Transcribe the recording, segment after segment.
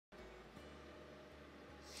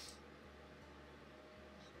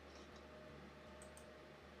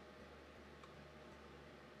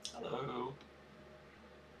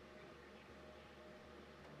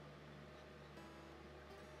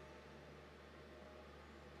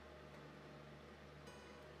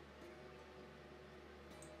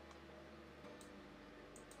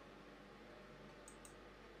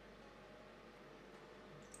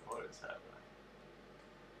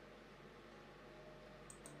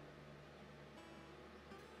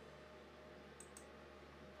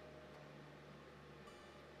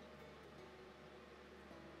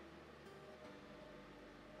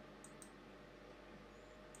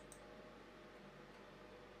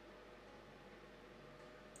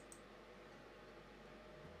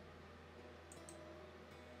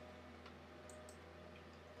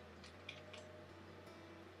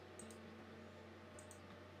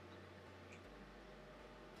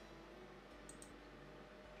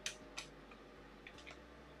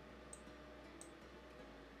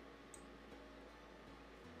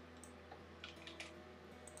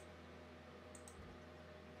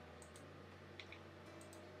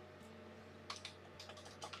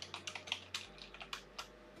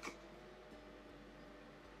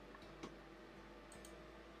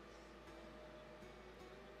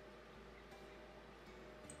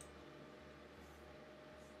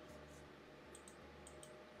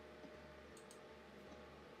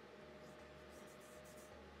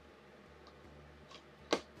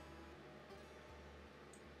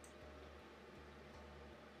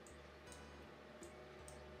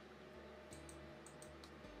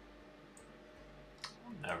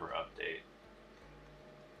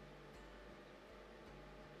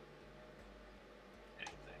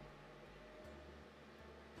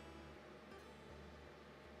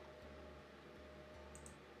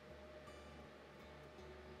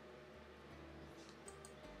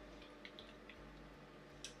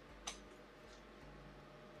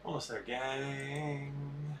Almost there, gang.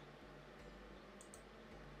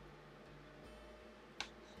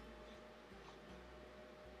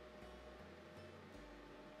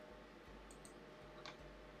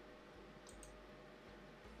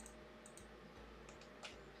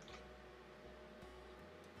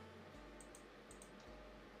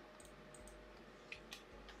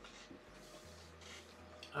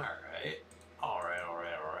 All right.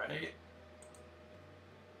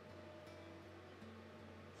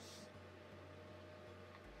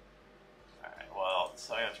 Well,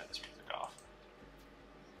 so I gotta turn this music off.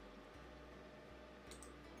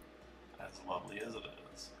 As lovely as it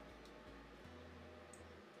is.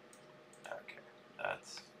 Okay,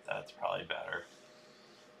 that's probably better.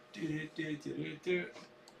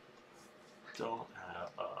 Don't have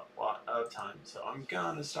a lot of time, so I'm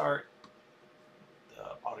gonna start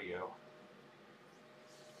the audio.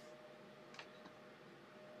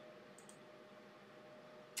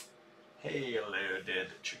 Hey, hello, dead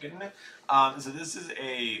chicken. So this is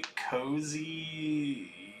a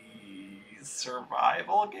cozy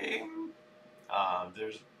survival game.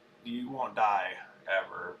 You won't die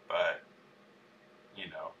ever, but you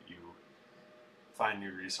know, you find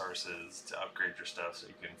new resources to upgrade your stuff, so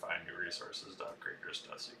you can find new resources to upgrade your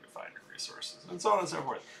stuff, so you can find new resources, and so on and so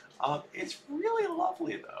forth. It's really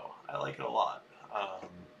lovely, though. I like it a lot.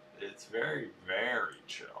 It's very, very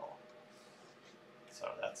chill. So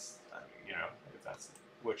that's, you know, if that's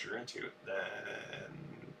what you're into, then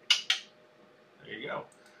there you go.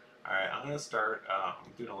 All right, I'm gonna start.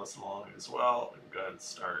 I'm doing a listen along as well. I'm gonna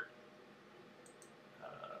start.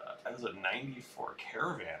 That was a 94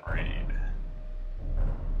 caravan raid.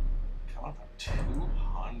 Coming up on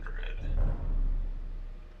 200.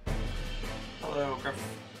 Hello, Griff.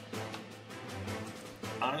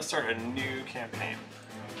 I'm gonna start a new campaign.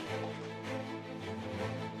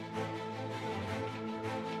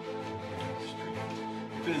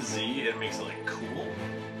 Put a Z, it makes it like cool.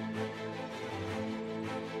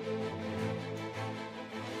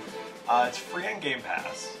 It's free on Game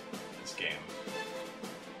Pass, this game.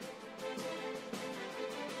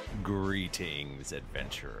 Greetings,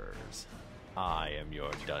 adventurers. I am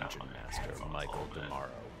your dungeon master, Michael Demaro,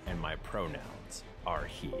 and my pronouns are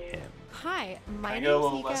he, him. Hi, my name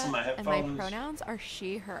is Nika, and my pronouns are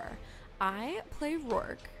she, her. I play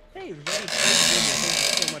Rourke. Hey everybody,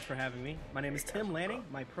 thank you so much for having me. My name is Tim Lanning,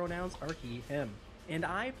 my pronouns are he, him. And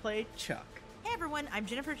I play Chuck. Hey everyone, I'm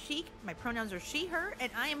Jennifer Sheik, my pronouns are she, her,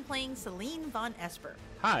 and I am playing Celine Von Esper.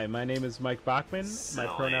 Hi, my name is Mike Bachman, my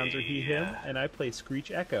pronouns are he, him, and I play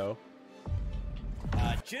Screech Echo.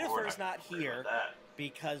 Jennifer's not here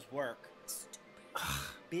because work.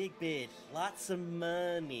 Big bid, lots of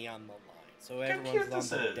money on the line, so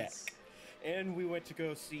everyone's on the deck. And we went to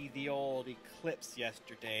go see the old eclipse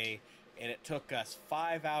yesterday, and it took us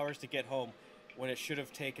 5 hours to get home when it should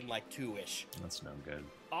have taken like 2-ish. That's no good.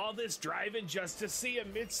 All this driving just to see a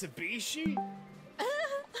Mitsubishi?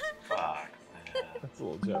 Fuck, man. That's a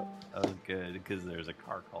little joke. That was good, because there's a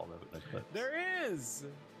car called over the eclipse. There is!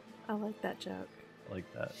 I like that joke. I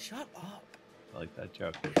like that. Shut up. I like that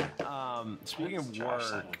joke. Speaking of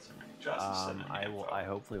work, I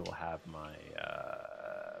hopefully will have my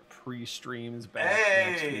pre-streams back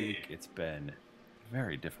next week. It's been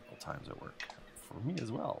very difficult times at work for me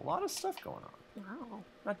as well. A lot of stuff going on. Wow.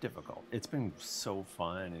 Not difficult. It's been so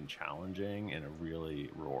fun and challenging in a really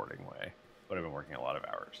rewarding way. But I've been working a lot of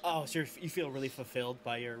hours. Oh, so you feel really fulfilled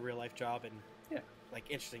by your real life job and like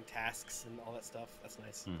interesting tasks and all that stuff. That's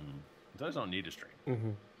nice. I just don't need to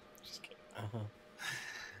stream. Just kidding.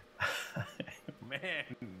 Man,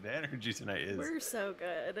 the energy tonight is... We're so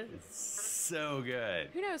good. It's so good.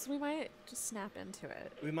 Who knows? We might just snap into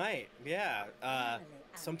it. We might, yeah.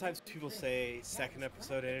 Sometimes people say second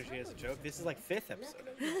episode energy as a joke. This is like 5th episode.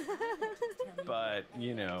 But,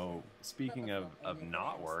 you know, speaking of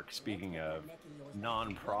not work, speaking of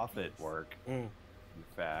non-profit work, in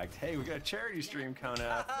fact, hey, we got a charity stream coming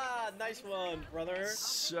up. Nice one, brother.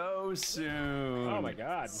 So soon. Oh my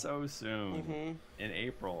god. So soon. In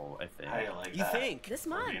April, I think. How do you like You that? think? This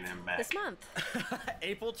month. This month.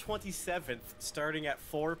 April 27th, starting at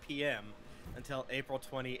 4 p.m. until April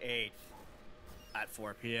 28th at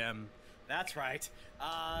 4 p.m. That's right.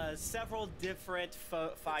 Several different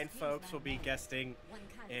fine folks will be guesting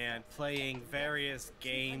and playing various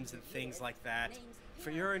games and things like that for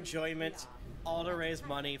your enjoyment, all to raise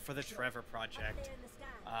money for the Trevor Project.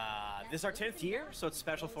 This is our 10th year, so it's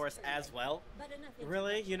special for us as well.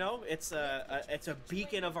 Really, you know, it's a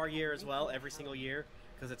beacon of our year as well, every single year,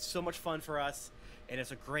 because it's so much fun for us, and it's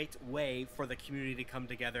a great way for the community to come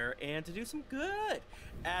together and to do some good,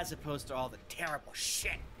 as opposed to all the terrible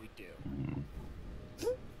shit we do.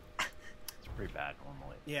 pretty bad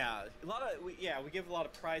normally. Yeah, we give a lot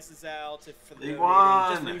of prizes out for the We donating,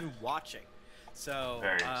 won! just for even watching. So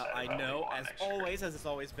Very excited I about know, we won as next year. always, as it's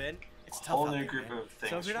always been, it's A tough whole out new there, group man. of things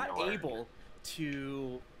So if you're for not you to learn. able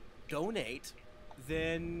to donate,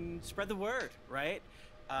 then spread the word, right?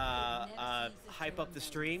 Hype up the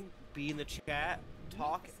stream, be in the chat,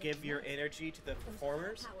 talk, give your energy to the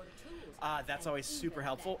performers. That's always super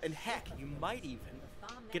helpful. And heck, you might even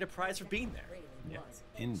get a prize for being there. Yeah,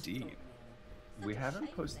 indeed. We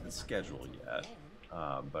haven't posted the schedule yet,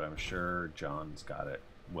 but I'm sure John's got it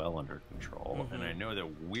well under control. And I know that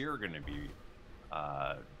we're going to be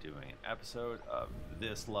doing an episode of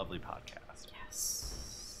this lovely podcast. Yes.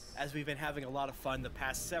 As we've been having a lot of fun the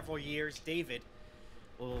past several years, David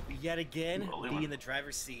will yet again be in the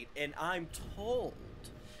driver's seat. And I'm told,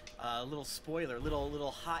 a little spoiler,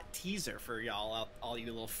 little hot teaser for y'all, all you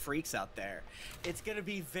little freaks out there. It's going to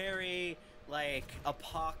be very like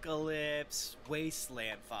apocalypse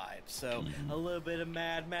wasteland vibes. So a little bit of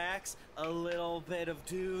Mad Max, a little bit of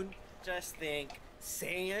Dune. Just think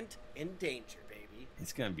sand and danger, baby.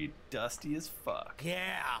 It's going to be dusty as fuck.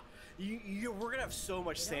 Yeah. We're gonna have so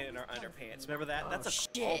much sand in our underpants. Remember that? That's a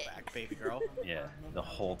callback, baby girl. Yeah, the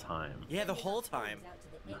whole time. Yeah, the whole time.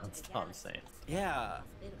 That's all I'm saying. Yeah,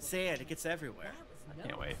 sand. It gets everywhere. I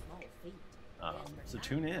can't wait. So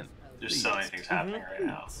tune in. There's so many things happening right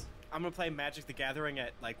now. I'm gonna play Magic the Gathering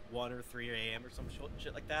at like 1 or 3 a.m. or some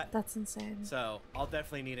shit like that. That's insane. So I'll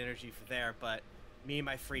definitely need energy for there. But me and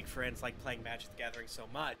my freak friends like playing Magic the Gathering so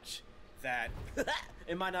much that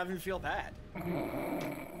it might not even feel bad.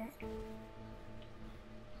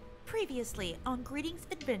 Previously on Greetings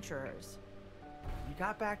Adventurers. You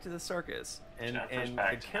got back to the circus, and Jennifer's the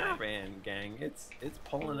back tonight. caravan gang, it's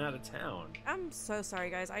pulling out of town. I'm so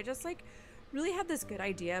sorry, guys. I just really had this good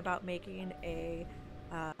idea about making a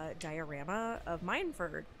diorama of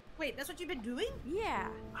Mindford. Wait, that's what you've been doing? Yeah.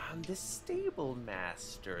 The stable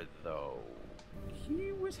master, though,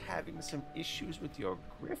 he was having some issues with your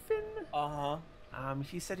griffin.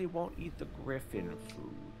 He said he won't eat the griffin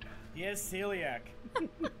food. He has celiac.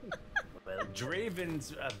 Well,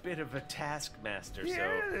 Draven's a bit of a taskmaster, so...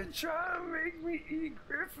 Yeah, they're trying to make me eat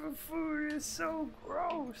griffin food. It's so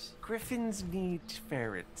gross. Griffins need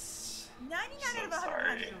ferrets. 99 out of 100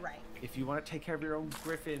 times you're right. If you want to take care of your own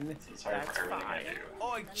griffin, Sorry that's for everything fine. I do.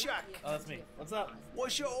 Oi, Chuck! Oh, that's me. What's up?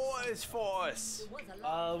 What's your orders for us?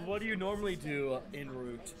 What do you normally do en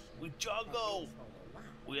route? We juggle.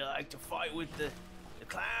 We like to fight with the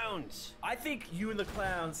clowns. I think you and the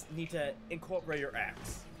clowns need to incorporate your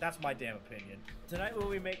acts. That's my damn opinion. Tonight when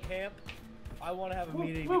we make camp, I want to have a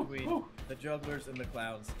meeting between the jugglers and the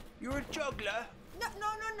clowns. You're a juggler.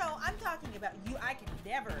 No. I'm talking about you. I can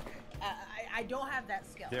never. I don't have that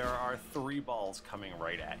skill. There are 3 balls coming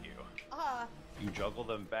right at you. You juggle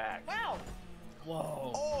them back. Wow.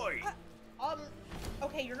 Whoa. Oi!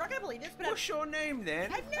 Okay, you're not gonna believe this, but What's your name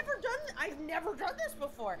then? I've never done this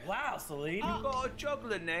before. Wow, Celine. You got a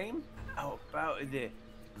juggler name? How about the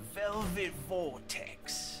Velvet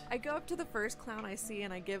Vortex? I go up to the first clown I see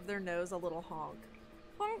and I give their nose a little honk.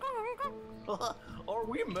 Honk, honk, honk. Are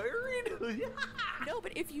we married? No,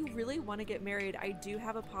 but if you really want to get married, I do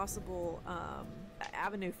have a possible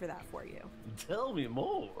avenue for that for you. Tell me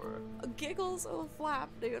more. Giggles, oh flap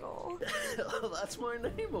doodle. That's my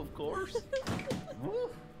name, of course.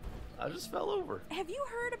 Woo. I just fell over. Have you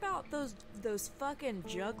heard about those fucking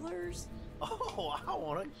jugglers? Oh, I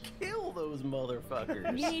want to kill those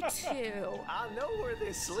motherfuckers. Me too. I know where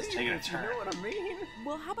they sleep, taking a if you know turn. what I mean.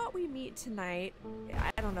 Well, how about we meet tonight?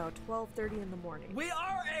 I don't know, 12:30 in the morning. We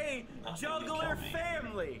are a Nothing juggler can kill me.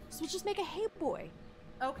 family. So we'll just make a hey boy.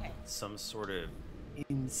 Okay. Some sort of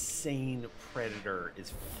insane predator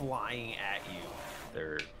is flying at you.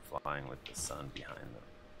 They're flying with the sun behind them.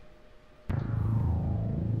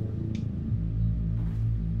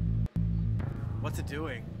 What's it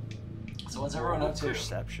doing? So what's everyone up to?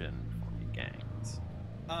 Perception for you gangs.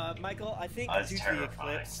 Michael, I think That's due to the terrifying.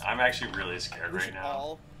 eclipse, I'm actually really scared we right should now.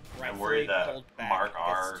 all I'm worried that hold back Mark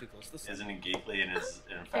because R it's too close to the sun. isn't a geekly and is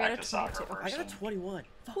in got fact a a soccer 22. I person. got a 21.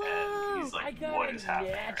 And he's I like, got what a is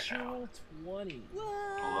happening right now? natural 20. I'm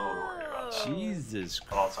a little worried about that. Jesus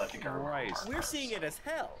But also, I think everyone Christ. We're seeing it as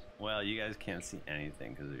hell. Well, you guys can't see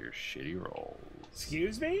anything because of your shitty rolls.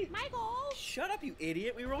 Excuse me? Michael, Shut up, you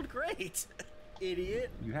idiot. We rolled great. Idiot.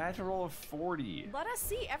 You had to roll a 40. let us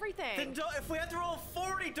see everything. Then if we have to roll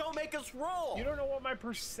 40, don't make us roll. You don't know what my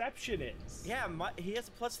perception is. Yeah, he has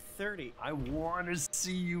a plus 30. I want to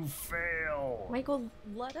see you fail. Michael,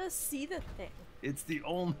 let us see the thing. It's the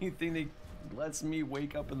only thing lets me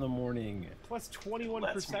wake up in the morning. Plus 21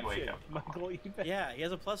 Lets me wake perception. up. Michael, Yeah, he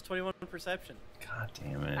has a plus 21 perception. God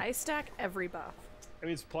damn it. I stack every buff. I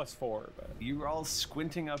mean, it's plus 4, but You're all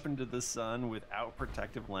squinting up into the sun without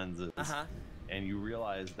protective lenses. Uh-huh. And you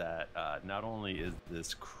realize that not only is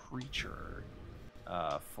this creature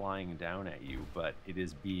flying down at you, but it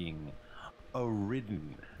is being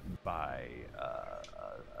ridden by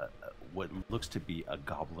what looks to be a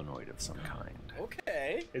goblinoid of some kind.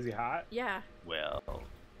 Okay. is he hot? Yeah. Well,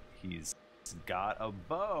 he's got a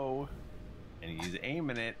bow, and he's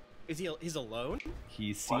aiming it. He's alone?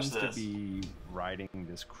 He seems to this. be riding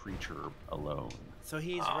this creature alone. So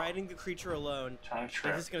he's riding the creature alone. Trying to He's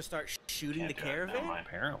trip. just gonna start shooting the Can't do it. Never caravan? mind.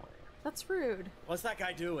 Apparently. That's rude. What's that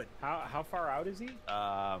guy doing? How far out is he?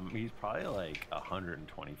 He's probably like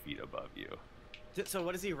 120 feet above you. So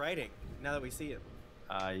what is he riding now that we see him?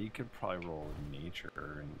 You could probably roll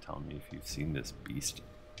nature and tell me if you've seen this beast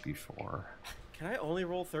before. Can I only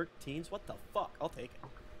roll 13s? What the fuck? I'll take it.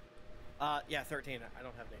 Yeah, 13. I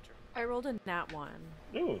don't have nature. I rolled a nat 1.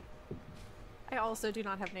 Ooh, I also do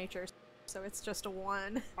not have nature, so it's just a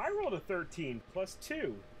 1. I rolled a 13 plus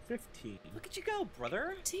 2, 15. Look at you go,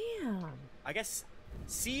 brother. Damn. I guess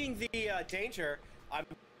seeing the danger,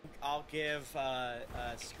 I'll give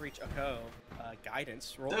Screech a go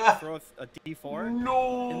guidance. Throw a D4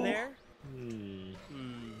 in there.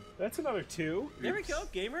 That's another 2. There we go,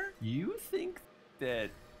 gamer. You think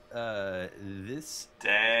that this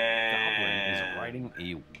Damn. goblin is riding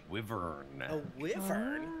a wyvern? A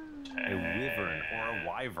wyvern. A wyvern or a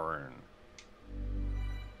wyvern.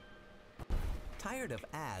 Tired of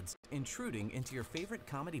ads intruding into your favorite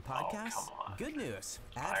comedy podcasts? come on. Good news.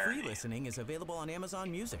 Ad-free Irony. listening is available on Amazon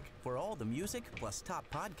Music for all the music plus top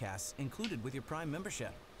podcasts included with your Prime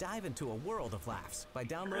membership. Dive into a world of laughs by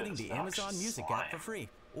downloading the Amazon Music app for free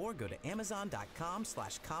or go to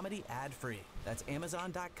amazon.com/comedy ad-free. That's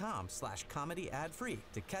amazon.com/comedy ad-free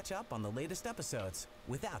to catch up on the latest episodes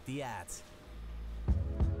without the ads.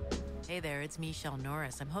 Hey there, it's Michelle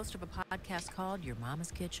Norris. I'm host of a podcast called Your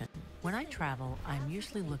Mama's Kitchen. When I travel, I'm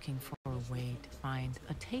usually looking for a way to find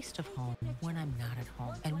a taste of home when I'm not at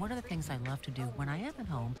home. And one of the things I love to do when I am at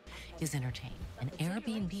home is entertain. And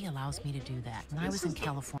Airbnb allows me to do that. When I was in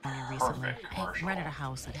California recently, I rented a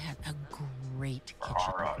house that had a great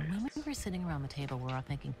kitchen. And when we were sitting around the table, we were all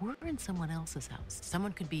thinking, we're in someone else's house.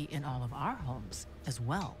 Someone could be in all of our homes as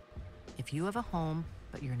well. If you have a home,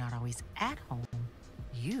 but you're not always at home,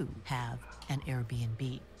 you have an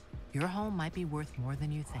Airbnb. Your home might be worth more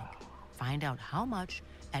than you think. Find out how much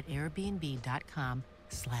at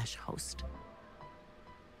airbnb.com/host.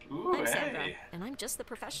 Ooh, I'm Sandra, hey. and I'm just the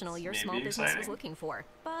professional your Maybe small business was exciting. looking for.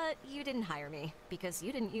 But you didn't hire me because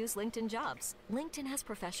you didn't use LinkedIn Jobs. LinkedIn has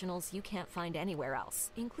professionals you can't find anywhere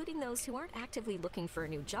else, including those who aren't actively looking for a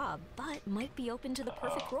new job, but might be open to the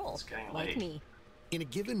perfect role, it's getting like late. me. In a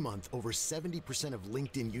given month, over 70% of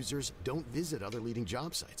LinkedIn users don't visit other leading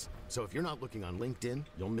job sites. So if you're not looking on LinkedIn,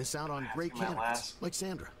 you'll miss out on great Come on, candidates lass. like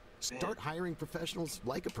Sandra. Start hiring professionals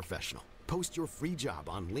like a professional. Post your free job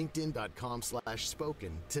on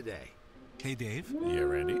linkedin.com/spoken today. Hey Dave. Yeah,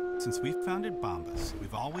 Randy? Since we founded Bombas,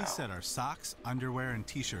 we've always said our socks, underwear, and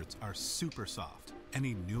t-shirts are super soft.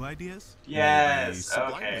 Any new ideas? Yes. Maybe Okay.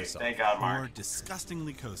 sublimely soft. Thank God, Or Mark.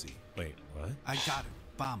 disgustingly cozy. Wait, what? I got it.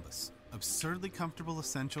 Bombas. Absurdly comfortable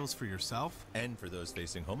essentials for yourself And for those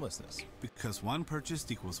facing homelessness. because one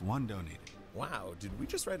purchased equals one donated. Wow, did we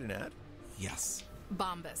just write an ad? Yes.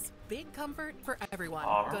 Bombas. Big comfort for everyone.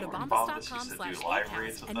 Oh, Go to remember when Bombas used to do live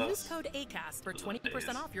reads bombas.com/ACAST with and us? use code ACAST for Those are the 20%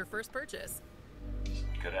 days. off your first purchase.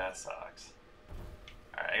 Good ass socks.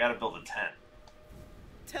 Alright, I gotta build a tent.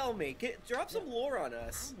 Tell me, drop some lore on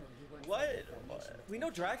us. What? We know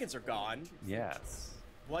dragons are gone. Yes.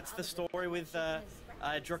 What's the story with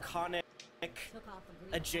draconic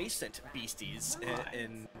adjacent beasties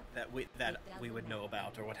in that we would know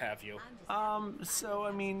about or what have you? So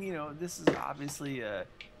I mean, you know, this is obviously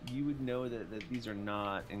you would know that these are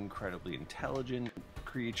not incredibly intelligent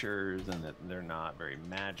creatures and that they're not very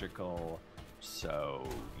magical. So,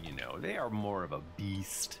 you know, they are more of a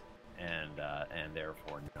beast and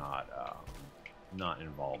therefore not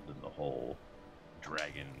involved in the whole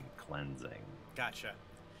dragon cleansing. Gotcha.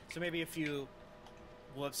 So maybe a few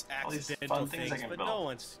whoops All these accidental fun things I things, can but build. no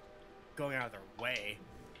one's going out of their way.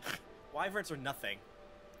 Wyverns are nothing.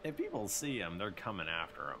 If people see them, they're coming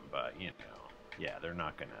after them, but you know, yeah, they're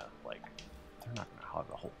not gonna have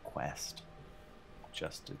a whole quest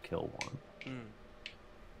just to kill one.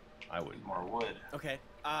 I would more wood. Okay.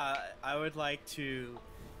 I would like to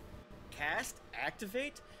cast,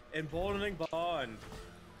 activate, emboldening bond.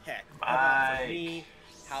 Heck, how about for me?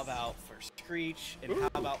 How about for Screech, and how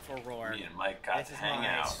about for Roar? Me and Mike got This to is hang my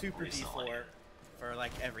out super recently. D4 for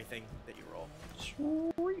like everything that you roll.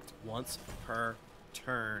 Sweet. Once per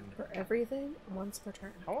turn. For everything, once per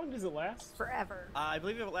turn. How long does it last? Forever. I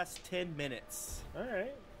believe it lasts 10 minutes. All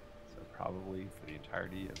right. So probably for the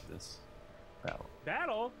entirety of this battle.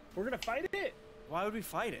 Battle? We're gonna fight it. Why would we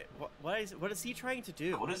fight it? What is he trying to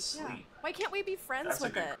do? Go to sleep. Why can't we be friends That's a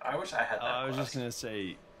with good. it? I wish I had that. I was quest. just gonna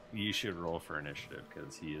say you should roll for initiative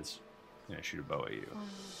because he is gonna shoot a bow at you.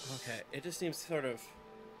 Okay, it just seems sort of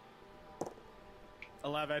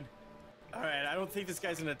 11. All right, I don't think this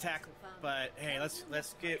guy's gonna attack, but hey,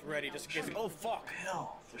 let's get ready just in case. Oh fuck!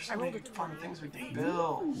 Bill, there's so I many rolled a fun things we can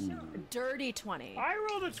build. Dirty 20. I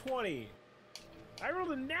rolled a 20. I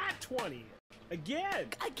rolled a nat 20. Again.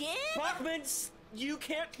 Bachman, you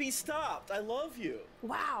can't be stopped. I love you.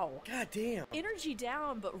 Wow. God damn. Energy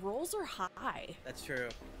down, but rolls are high. That's true.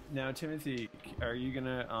 Now, Timothy, are you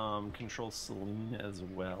gonna control Celine as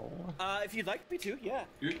well? If you'd like me to, yeah.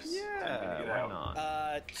 Oops. Yeah, why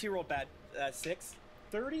not? She rolled bad. 6.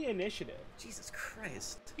 30 initiative. Jesus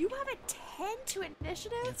Christ. You have a 10 to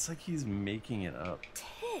initiative? It's like he's making it up.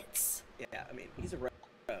 Tits. Yeah, I mean, he's a rogue,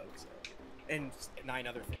 so. And 9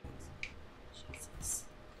 other things. Jesus.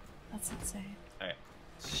 That's insane. Okay.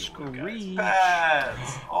 Screech.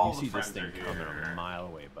 Pads. All You the see this friends thing are coming here. a mile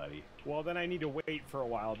away, buddy. Well, then I need to wait for a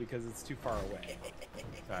while because it's too far away.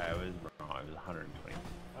 Sorry, I was wrong. I was 120.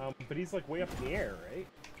 But he's like way up in the air, right?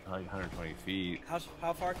 Like 120 feet.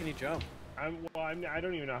 How far can he jump? I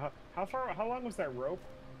don't even know how long was that rope?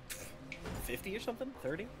 50 or something?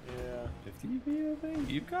 30? Yeah. 50 feet, I think.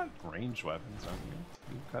 You've got ranged weapons, don't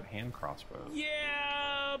you? You've got hand crossbows.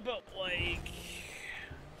 Yeah, but like,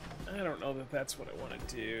 I don't know that that's what I want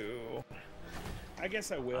to do. I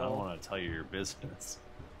guess I will. I don't want to tell you your business.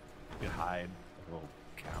 You hide, little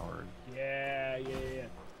coward. Yeah.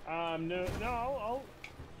 No,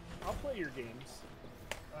 I'll play your games.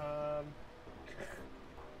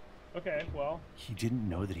 Okay, well. He didn't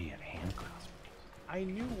know that he had hand crossbows. I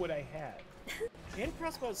knew what I had. Hand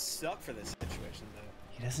crossbows suck for this situation, though.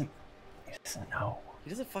 He doesn't know. He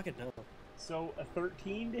doesn't fucking know. So a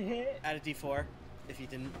 13 to hit. Add a D4 if you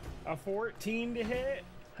didn't. A 14 to hit.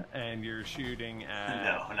 And you're shooting at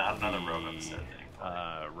No, not another rogue I'm sending.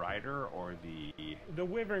 rider or the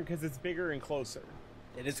wyvern because it's bigger and closer.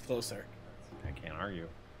 It is closer. I can't argue.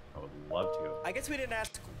 I would love to. I guess we didn't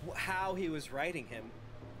ask how he was riding him,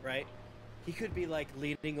 right? He could be like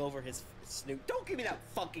leaning over his snoot. Don't give me that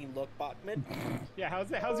fucking look, Bachman. Yeah, how's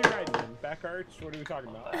he riding him? Back arch? What are we talking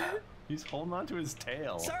about? He's holding on to his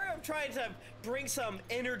tail. Sorry, I'm trying to bring some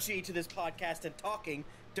energy to this podcast and talking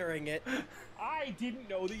during it. I didn't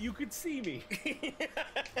know that you could see me.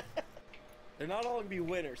 They're not all gonna be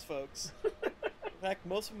winners, folks. In fact,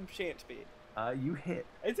 most of them shan't be. You hit.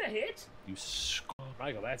 It's a hit? You Oh,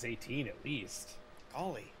 Michael, that's 18 at least.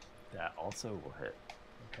 Golly. That also will hit.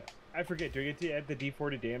 Okay. I forget, do I get to add the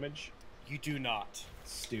D4 to damage? You do not.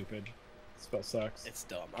 Stupid. Spell sucks. It's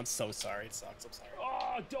dumb. I'm so sorry. It sucks. I'm sorry.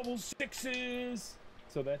 Oh, double sixes!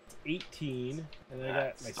 So that's 18, and then I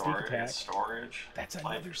got my sneak attack. Storage. That's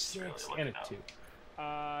another 6 really and a looking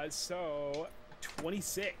 2. So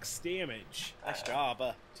 26 damage. Nice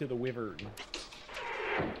job. To the wyvern.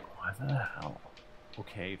 What the hell?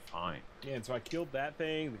 Okay, fine. Yeah, and so I killed that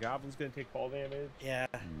thing. The goblin's gonna take fall damage. Yeah.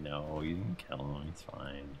 No, you didn't kill him. He's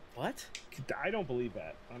fine. What? I don't believe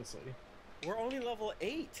that, honestly. We're only level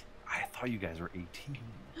 8. I thought you guys were 18.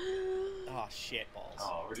 Oh, shit balls.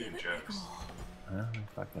 Oh, we're doing jokes. I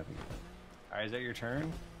fucked up again. Alright, is that your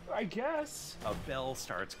turn? I guess. A bell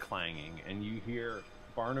starts clanging, and you hear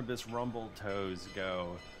Barnabas Rumbletoes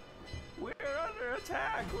go, "We're under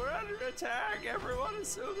attack! We're under attack! Everyone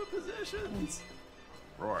assume the positions!"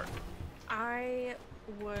 Roar. I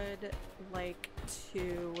would like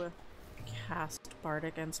to cast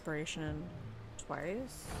Bardic Inspiration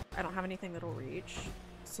twice. I don't have anything that'll reach.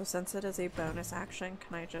 So since it is a bonus action,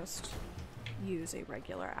 can I just use a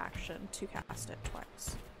regular action to cast it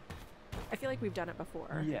twice? I feel like we've done it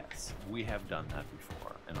before. Yes, we have done that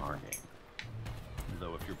before in our game.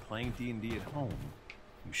 Though if you're playing D&D at home,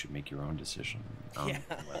 you should make your own decision on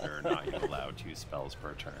whether or not you allow 2 spells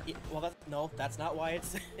per turn. Yeah, well, that's not why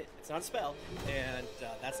it's not a spell, and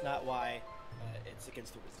that's not why it's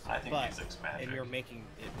against the rules. I think music's magic. And you're making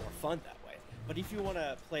it more fun that way. But if you want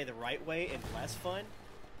to play the right way and less fun,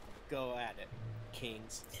 go at it,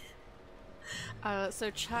 kings.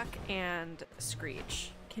 So Chuck and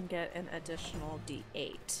Screech can get an additional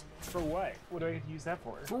D8. For what? What do I use that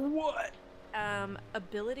for? For what?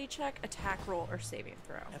 Ability check, attack roll, or saving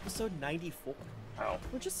throw. Episode 94. Oh.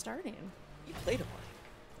 We're just starting. You played a lot.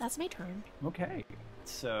 That's my turn. Okay.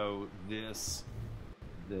 So this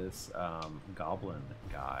goblin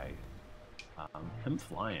guy, him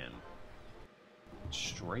flying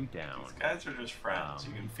straight down. These guys are just friends.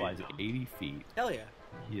 You can he flies feed at them. 80 feet. Hell yeah.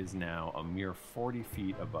 He is now a mere 40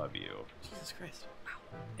 feet above you. Jesus Christ.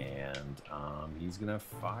 And he's gonna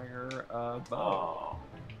fire a bow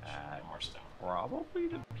at probably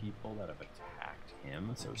the people that have attacked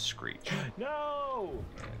him. So Screech. No!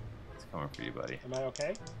 Yeah, it's coming for you, buddy. Am I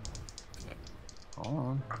okay? Hold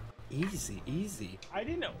on. Easy, easy. I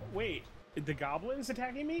didn't know. Wait, the goblin's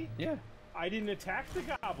attacking me? Yeah. I didn't attack the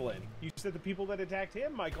goblin. You said the people that attacked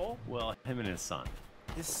him, Michael. Well, him and his son.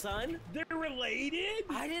 His son? They're related?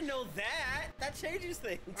 I didn't know that. That changes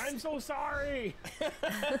things. I'm so sorry.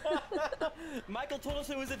 Michael told us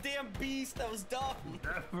it was a damn beast. That was dumb.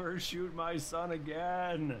 Never shoot my son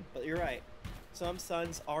again. But you're right. Some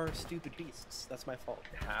sons are stupid beasts. That's my fault.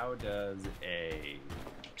 How does a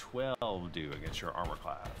 12 do against your armor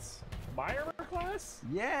class? My armor class?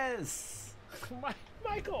 Yes.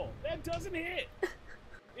 Michael, that doesn't hit.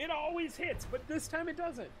 It always hits, but this time it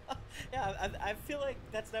doesn't. Yeah, I feel like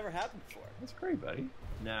that's never happened before. That's great, buddy.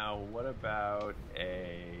 Now, what about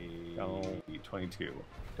a 22?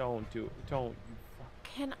 Don't do it. Don't.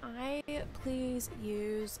 Can I please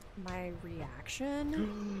use my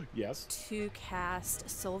reaction Yes. to cast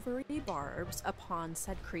Silvery Barbs upon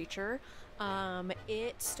said creature?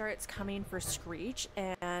 It starts coming for Screech,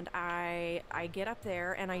 and I get up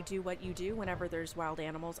there and I do what you do whenever there's wild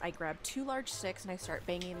animals. I grab 2 large sticks and I start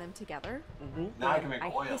banging them together. Now I can make I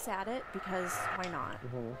oil. hiss at it because why not?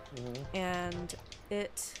 And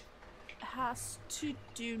it has to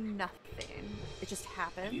do nothing. It just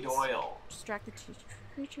happens. Need oil. Distract the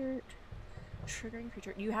creature. Triggering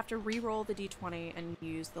creature. You have to re-roll the d20 and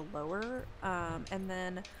use the lower, and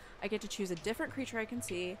then I get to choose a different creature I can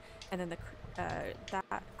see, and then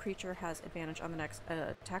that creature has advantage on the next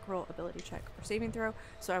attack roll, ability check, or saving throw.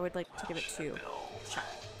 So I would like to give it to Chuck.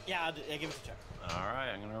 Yeah, I'll give it to Chuck. All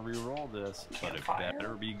right, I'm gonna re-roll this, but it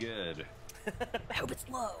better be good. I hope it's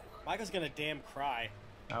low. Michael's gonna damn cry.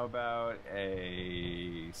 How about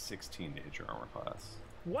a 16 to hit your armor class?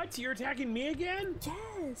 What? You're attacking me again?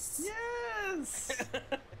 Yes. Yes.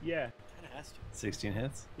 Yeah. Kinda has to. 16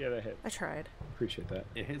 hits? Yeah, that hit. I tried. Appreciate that.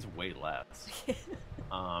 It hits way less.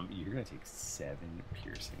 You're gonna take 7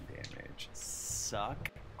 piercing damage.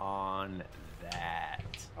 Suck on that.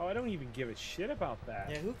 Oh, I don't even give a shit about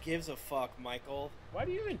that. Yeah, who gives a fuck, Michael? Why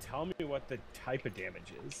do you even tell me what the type of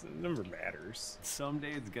damage is? It never matters.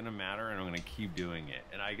 Someday it's gonna matter, and I'm gonna keep doing it.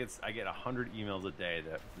 And I get 100 emails a day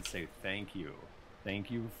that say thank you.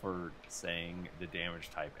 Thank you for saying the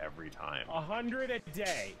damage type every time. 100 a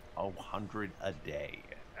day. 100 a day.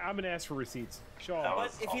 I'm gonna ask for receipts. Show But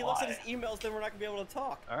off. if he looks at his emails, then we're not gonna be able to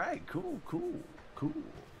talk. All right, cool.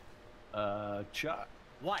 Chuck.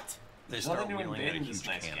 What? There's nothing to invade in this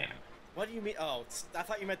nice cannon. game. What do you mean? Oh, I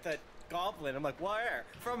thought you meant the goblin. I'm like, where?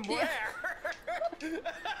 From where?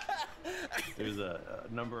 There's a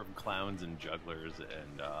number of clowns and jugglers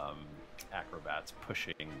and acrobats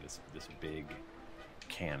pushing this big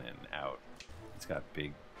cannon out. It's got a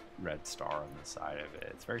big red star on the side of it.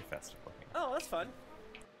 It's very festive looking. Oh, that's fun.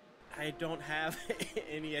 I don't have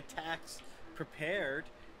any attacks prepared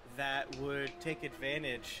that would take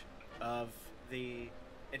advantage of the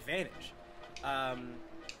advantage.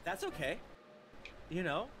 That's okay. You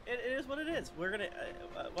know, it is what it is. We're gonna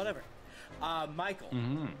whatever. Michael,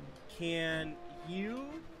 can you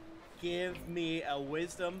give me a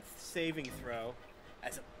wisdom saving throw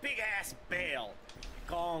as a big ass bale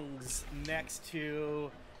gongs next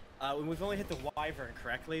to we've only hit the wyvern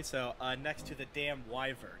correctly, so next to the damn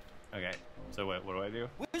wyvern. Okay, so what do I do?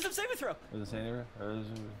 Wisdom saving throw. Wisdom saving throw?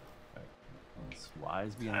 It's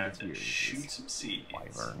wise beyond its years. Shoot some seeds.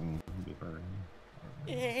 Wyvern.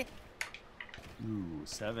 Ooh,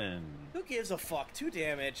 7. Who gives a fuck? 2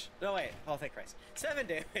 damage. No, wait. Oh, thank Christ. 7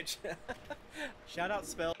 damage. Shout out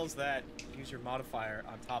spells that use your modifier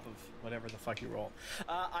on top of whatever the fuck you roll.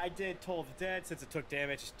 I did Toll of the Dead since it took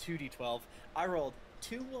damage, 2d12. I rolled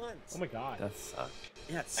 2 ones. Oh my god. That sucks.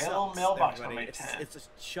 Yeah, it I got a little mailbox on everybody. my tent. It's just,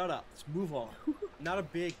 shut up. Let's move on. Not a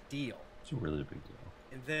big deal. It's a really big deal.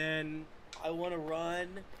 And then I want to run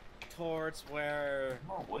towards where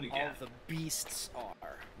all the beasts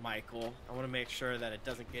are, Michael. I want to make sure that it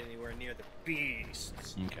doesn't get anywhere near the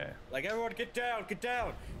beasts. Okay. Like, everyone get down, get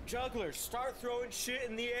down. Jugglers, start throwing shit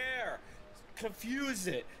in the air. Confuse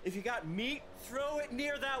it. If you got meat, throw it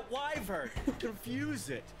near that wyvern. Confuse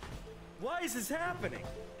it. Why is this happening?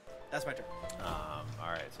 That's my turn.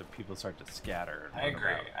 Alright, so people start to scatter. I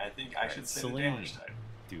agree. I think I should say the Celine, damage type.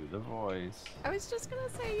 do the voice. I was just gonna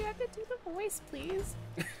say you have to do the voice, please.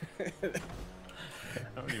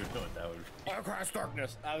 I don't even know what that would be. Across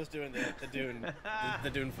darkness. I was doing the Dune, the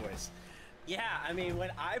Dune voice. Yeah, I mean,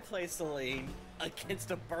 when I play Celine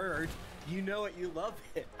against a bird, you know it, you love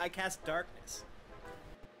it. I cast darkness.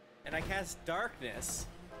 And I cast darkness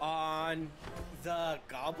on the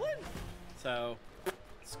goblin. So,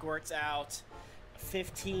 squirts out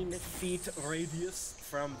 15 feet radius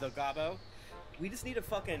from the gobbo. We just need to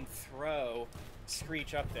fucking throw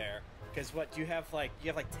Screech up there. Because what, do you have like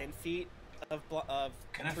 10 feet of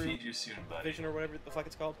Gonna feed you soon, buddy. vision or whatever the fuck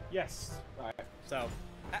it's called? Yes. Alright, so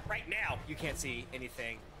right now you can't see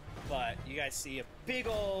anything, but you guys see a big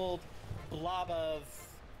old blob of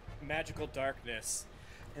magical darkness.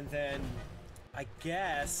 And then I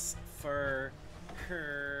guess for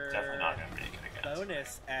her Definitely not gonna make it against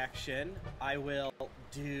bonus action, I will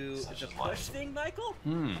do Such the is push life. thing, Michael.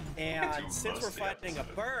 I And do since most we're of the fighting a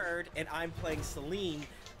bird and I'm playing Celine,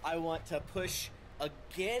 I want to push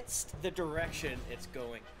against the direction it's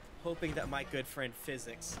going, hoping that my good friend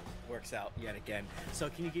physics works out yet again. So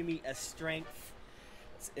can you give me a strength?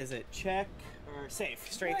 Is it check or save?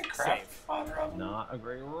 Strength save. Not a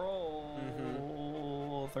great roll.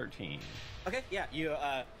 13. Okay, yeah,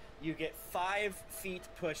 you get 5 feet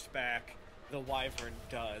pushed back. The wyvern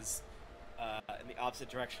does in the opposite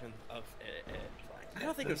direction of it. I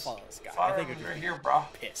don't think it would follow this guy. I think it would right be here, bro.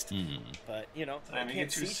 pissed. Mm. But you know, Did I make can't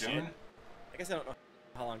it too see soon? shit. I guess I don't know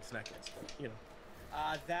how long this neck is, but you know.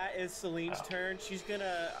 That is Celine's turn. She's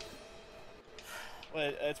gonna.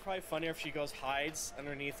 Well, it's probably funnier if she goes hides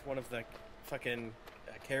underneath one of the fucking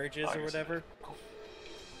carriages or whatever.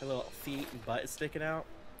 Her little feet and butt is sticking out.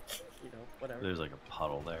 You know, whatever. There's like a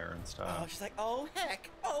puddle there and stuff. Oh, she's like, oh heck,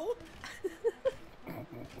 oh.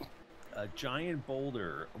 A giant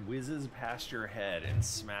boulder whizzes past your head and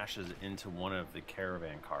smashes into one of the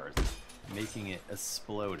caravan cars, making it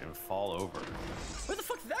explode and fall over. Where the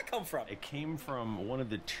fuck did that come from? It came from one of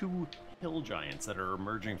the 2 hill giants that are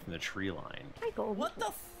emerging from the tree line. Michael, what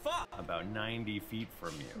the fuck? About 90 feet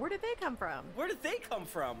from you. Where did they come from? Where did they come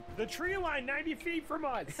from? The tree line 90 feet from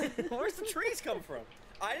us. Where's the trees come from?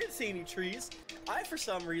 I didn't see any trees. I, for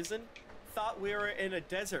some reason, thought we were in a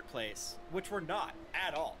desert place, which we're not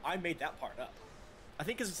at all. I made that part up. I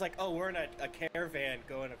think 'cause it's like, oh, we're in a caravan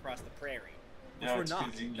going across the prairie. Which No, we're it's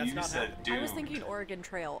not. 'cause you That's not said happening. I was thinking Oregon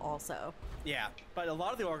Trail also. Yeah, but a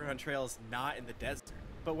lot of the Oregon Trail is not in the desert.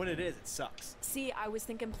 But when it is, it sucks. See, I was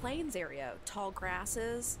thinking plains area, tall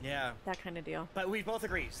grasses. Yeah. That kind of deal. But we both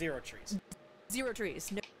agree, 0 trees. 0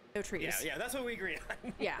 trees, no trees. Yeah, that's what we agree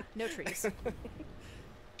on. Yeah, no trees.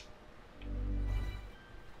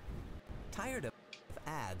 Tired of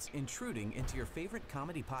ads intruding into your favorite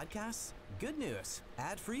comedy podcasts? Good news.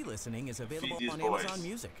 Ad-free listening is available Feed these on boys. Amazon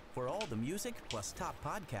Music for all the music plus top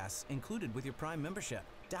podcasts included with your Prime membership.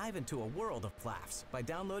 Dive into a world of laughs by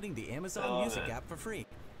downloading the Amazon Love Music it. app for free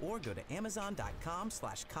or go to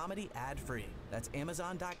amazon.com/comedy ad-free. That's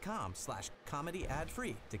amazon.com/comedy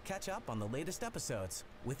ad-free to catch up on the latest episodes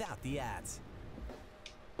without the ads.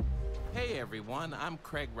 Hey everyone, I'm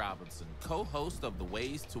Craig Robinson, co-host of the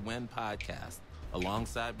Ways to Win podcast,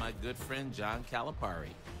 alongside my good friend John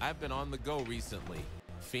Calipari. I've been on the go recently.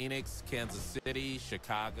 Phoenix, Kansas City,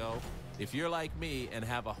 Chicago. If you're like me and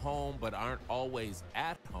have a home but aren't always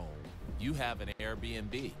at home, you have an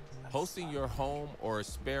Airbnb. Hosting your home or a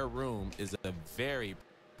spare room is a very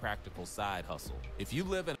practical side hustle. If you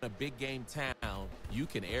live in a big game town, you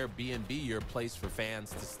can Airbnb your place for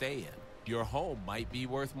fans to stay in. Your home might be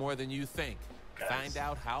worth more than you think. Guys, Find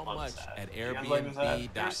out how love much that. at You guys like that?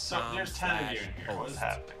 airbnb.com/host. There's 10 of you in here. What is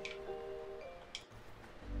happening?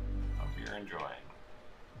 Hope you're enjoying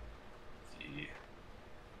the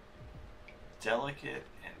delicate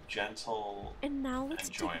and gentle And now let's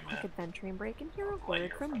take a enjoyment. quick adventuring break and hear a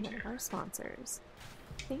word from one of our sponsors.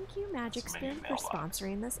 Thank you, Magic That's many Spoon, for mailbox.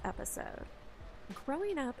 sponsoring this episode.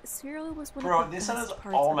 Growing up, cereal was one Bro, of the this best is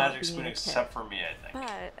parts all about Magic being Spoon a except kid. for me, I think.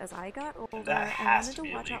 But as I got older, That I has wanted to to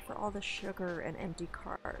be watch out illegal. for all the sugar and empty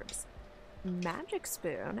carbs. Magic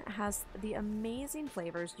Spoon has the amazing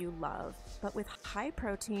flavors you love, but with high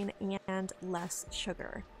protein and less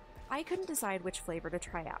sugar. I couldn't decide which flavor to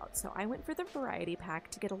try out, so I went for the variety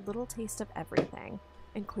pack to get a little taste of everything,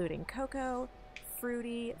 including cocoa,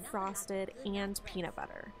 fruity, frosted, and peanut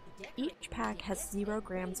butter. Each pack has 0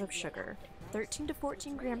 grams of sugar, 13 to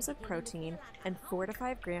 14 grams of protein, and 4 to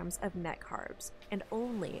 5 grams of net carbs, and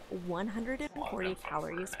only 140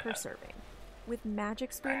 calories per serving. With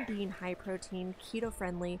Magic Spoon being high protein, keto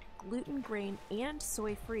friendly, gluten, grain, and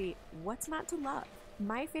soy free, what's not to love?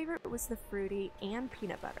 My favorite was the fruity and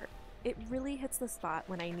peanut butter. It really hits the spot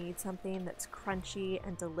when I need something that's crunchy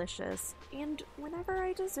and delicious, and whenever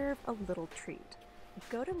I deserve a little treat.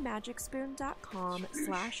 go to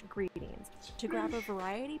magicspoon.com/greetings to grab a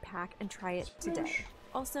variety pack and try it today.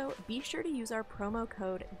 Also, be sure to use our promo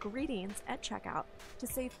code GREETINGS at checkout to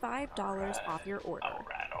save $5 off your order.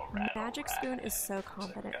 Magic Spoon is so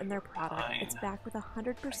confident in their product, it's backed with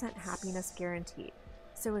 100% happiness guarantee.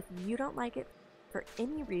 So if you don't like it for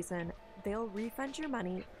any reason, they'll refund your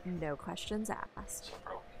money, no questions asked.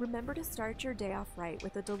 Remember to start your day off right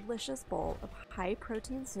with a delicious bowl of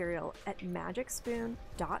high-protein cereal at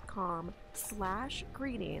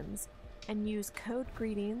magicspoon.com/greetings and use code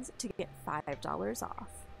GREETINGS to get $5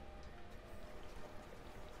 off.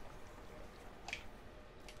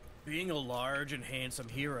 Being a large and handsome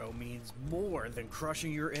hero means more than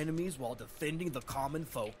crushing your enemies while defending the common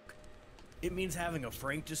folk. It means having a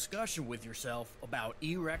frank discussion with yourself about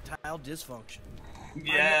erectile dysfunction.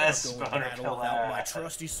 Yes, I'm never going to battle without my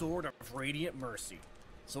trusty sword of radiant mercy.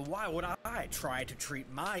 So why would I try to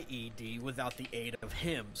treat my ED without the aid of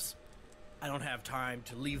hymns? I don't have time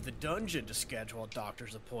to leave the dungeon to schedule a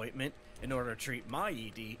doctor's appointment in order to treat my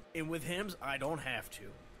ED, and with hymns, I don't have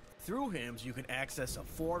to. Through hymns, you can access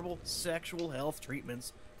affordable sexual health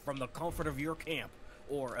treatments from the comfort of your camp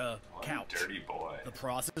or a couch. Dirty boy. The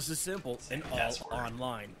process is simple and all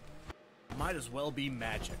online. Might as well be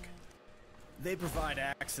magic. They provide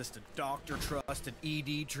access to doctor-trusted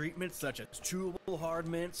ED treatments such as chewable hard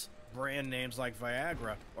mints, brand names like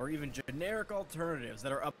Viagra, or even generic alternatives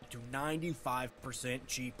that are up to 95%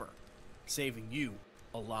 cheaper, saving you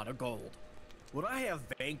a lot of gold. Would I have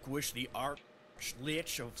vanquished the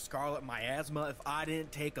Arch-Lich of Scarlet Miasma if I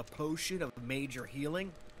didn't take a potion of major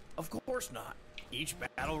healing? Of course not. Each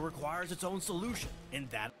battle requires its own solution, and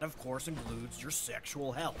that, of course, includes your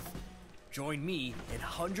sexual health. Join me and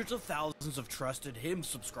hundreds of thousands of trusted hymn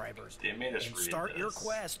subscribers and start your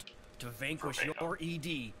quest to vanquish your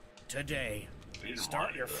ED today.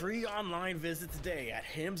 Start your free online visit today at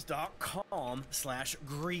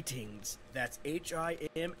hims.com/greetings. That's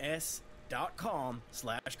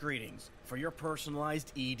HIMS.com/greetings for your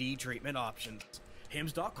personalized ED treatment options.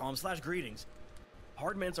 hims.com/greetings.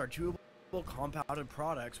 Hard mints are chewable compounded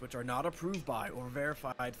products which are not approved by or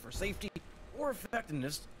verified for safety or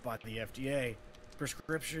effectiveness by the FDA.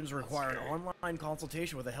 Prescriptions require an online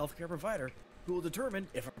consultation with a healthcare provider who will determine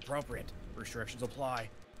if appropriate. Restrictions apply.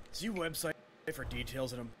 See website for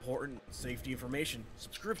details and important safety information.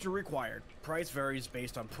 Subscription required. Price varies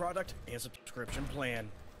based on product and subscription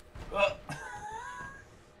plan.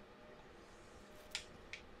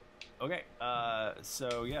 Okay,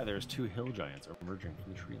 so yeah, there's two hill giants emerging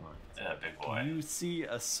from the tree line. Yeah, big boy. You see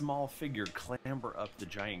a small figure clamber up the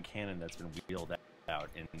giant cannon that's been wheeled out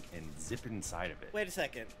and zip inside of it. Wait a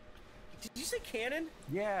second. Did you say cannon?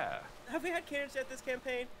 Yeah. Have we had cannons yet this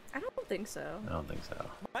campaign? I don't think so. I don't think so.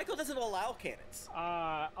 Michael doesn't allow cannons.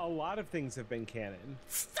 A lot of things have been canon.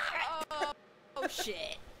 Oh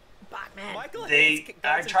shit. Batman. Michael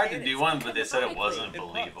I tried to do one, but they said it wasn't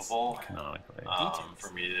believable. Canonically.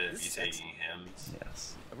 For me to be taking hymns.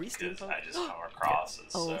 Yes. Because I just come across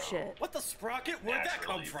as Oh, so shit. What the sprocket? Where'd that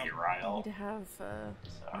come from? I need to have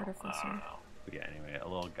artificer. But yeah, anyway, a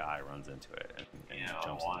little guy runs into it and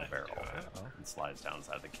jumps in the barrel and slides down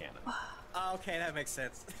inside the cannon. Okay, that makes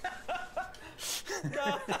sense.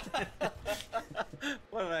 No.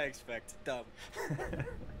 What did I expect? Dumb.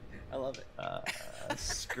 I love it.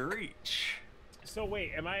 Screech. So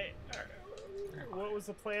wait, what was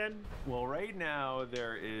the plan? Well, right now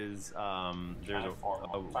there is there's a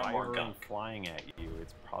wyvern flying at you.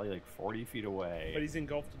 It's probably like 40 feet away. But he's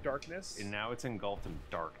engulfed in darkness. And now it's engulfed in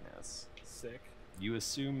darkness. Sick. You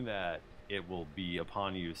assume that it will be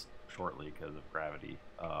upon you shortly because of gravity,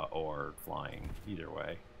 or flying, either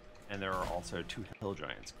way. And there are also two hill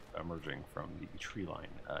giants emerging from the tree line,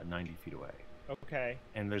 90 feet away. Okay.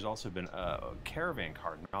 And there's also been a caravan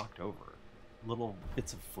car knocked over. Little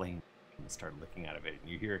bits of flame start licking out of it, and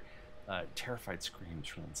you hear terrified screams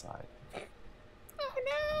from inside. Oh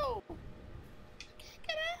no!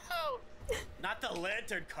 Get out! Not the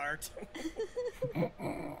lantern cart.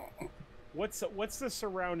 What's the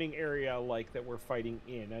surrounding area like that we're fighting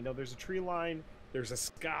in? I know there's a tree line. There's a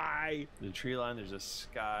sky. The tree line. There's a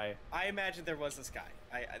sky. I imagined there was a sky.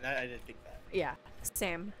 I didn't think that. Yeah,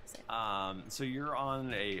 same. So you're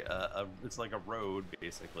on it's like a road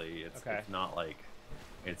basically. It's not like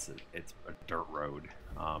it's a dirt road,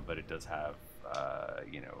 but it does have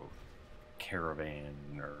caravan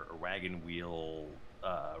or wagon wheel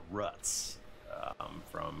ruts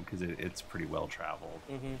from because it's pretty well traveled.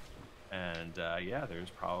 Mm-hmm. And yeah, there's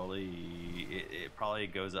it probably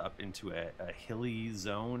goes up into a hilly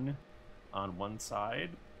zone on one side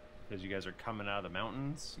because you guys are coming out of the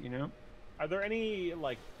mountains, Are there any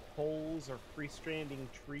like poles or freestanding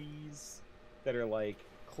trees that are like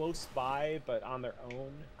close by but on their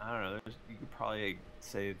own? I don't know. You could probably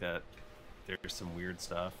say that there's some weird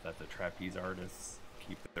stuff that the trapeze artists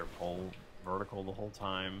keep their pole vertical the whole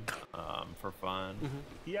time for fun.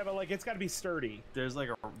 Yeah, but like it's got to be sturdy. There's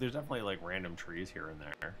definitely like random trees here and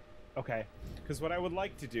there. Okay, because what I would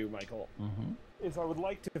like to do, Michael, is I would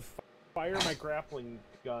like to fire my grappling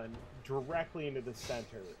gun directly into the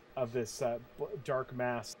center of this dark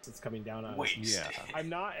mass that's coming down on us. Yeah. I'm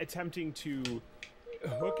not attempting to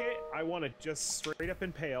hook it. I want to just straight up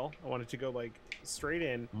impale. I want it to go like straight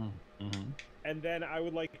in. And then I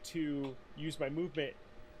would like to use my movement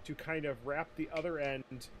to kind of wrap the other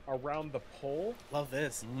end around the pole. Love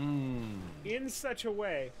this. In such a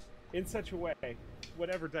way,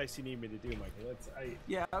 whatever dice you need me to do, Michael.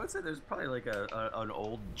 Yeah, I would say there's probably like an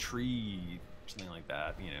old tree, something like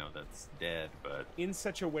that, that's dead, but in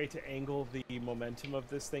such a way to angle the momentum of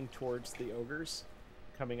this thing towards the ogres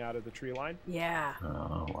coming out of the tree line. Yeah.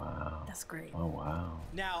 Oh, wow. That's great. Oh, wow.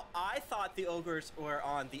 Now, I thought the ogres were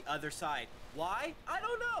on the other side. Why? I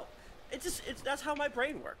don't know. That's how my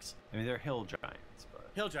brain works. I mean, they're hill giants, but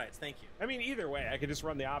hill giants. Thank you. I mean, either way, I could just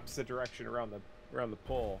run the opposite direction around the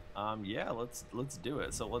pole. Yeah, let's do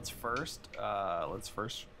it. So let's first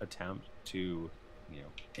attempt to,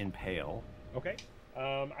 impale. Okay.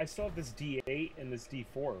 I still have this D8 and this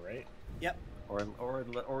D4, right? Yep.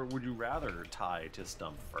 Or would you rather tie to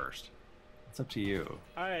stump first? It's up to you.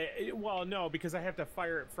 Well, no, because I have to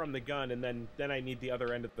fire it from the gun, and then I need the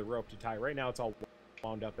other end of the rope to tie. Right now, it's all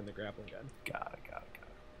wound up in the grappling gun. Got it.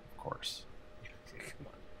 Of course. Come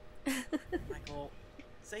on. Michael,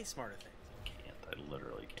 say smarter things. I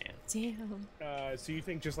literally can't. Damn. So you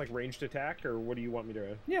think just like ranged attack, or what do you want me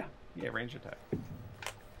to? Yeah, ranged attack.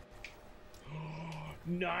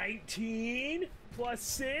 19 plus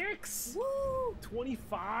 6. Woo!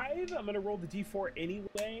 25. I'm gonna roll the D4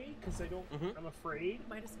 anyway because I don't. I'm afraid.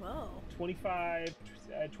 Might as well. 25,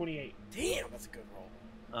 28. Damn, that's a good roll.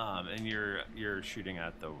 And you're shooting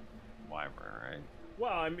at the wyvern, right?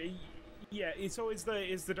 Well, yeah. So is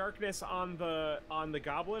the darkness on the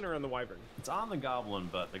goblin or on the wyvern? It's on the goblin,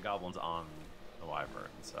 but the goblin's on the wyvern.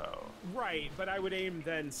 So right, but I would aim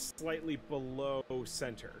then slightly below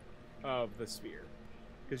center of the spear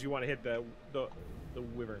because you want to hit the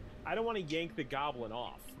wyvern. I don't want to yank the goblin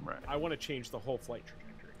off. Right. I want to change the whole flight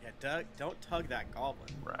trajectory. Yeah, Doug, don't tug that goblin.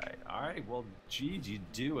 Right. All right. Well, geez, you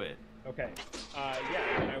do it. Okay.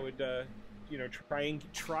 Yeah, and I would,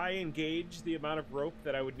 try and gauge the amount of rope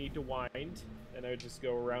that I would need to wind, and I would just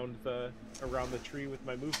go around the tree with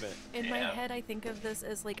my movement. In my head, I think of this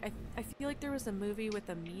as like I feel like there was a movie with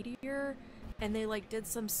a meteor, and they like did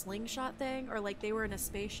some slingshot thing, or like they were in a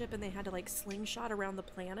spaceship and they had to like slingshot around the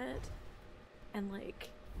planet, and like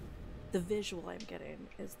the visual I'm getting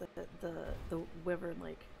is that the wyvern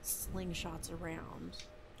like slingshots around.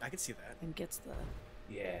 I can see that. And gets the.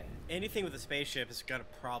 Yeah. Anything with a spaceship is gonna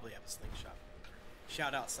probably have a slingshot.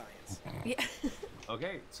 Shout out science. Yeah.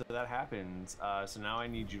 Okay, so that happens. So now I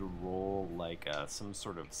need you to roll like some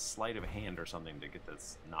sort of sleight of hand or something to get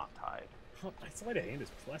this knot tied. My sleight of hand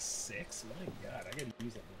is plus 6. My God, I gotta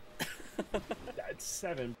use it. That's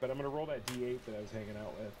 7, but I'm gonna roll that D8 that I was hanging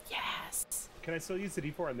out with. Yes. Can I still use the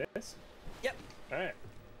D4 on this? Yep. All right.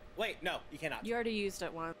 Wait, no, you cannot. You already used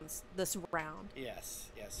it once this round. Yes,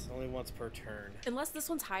 only once per turn. Unless this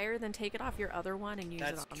one's higher, then take it off your other one and use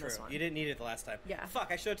it on true. this one. You didn't need it the last time. Yeah. Fuck,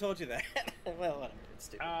 I should have told you that. Well, whatever. It's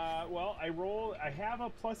stupid. Well, I have a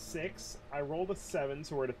plus 6. I rolled a 7,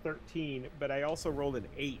 so we're at a 13, but I also rolled an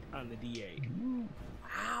 8 on the D8.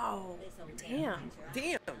 Wow. Damn.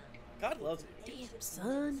 Damn. God loves you. Damn,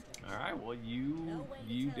 son. All right. Well,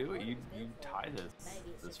 you do it. You tie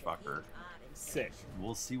this fucker. Sick.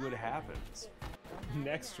 We'll see what happens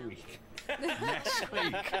next week. Next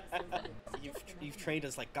week. You've trained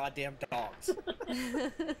us like goddamn dogs.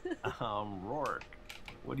 Rourke,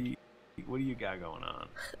 what do you got going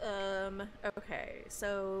on? Okay,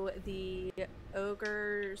 so the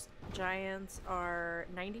ogres giants are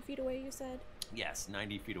 90 feet away, you said? Yes,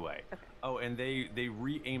 90 feet away. Okay. Oh, and they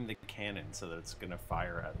re-aim the cannon so that it's gonna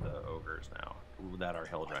fire at the ogres now that are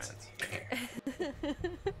hill giants.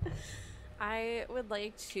 I would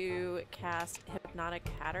like to cast Hypnotic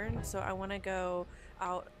Pattern, so I want to go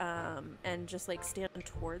out and just like stand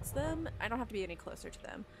towards them. I don't have to be any closer to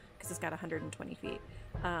them because it's got 120 feet,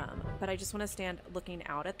 but I just want to stand looking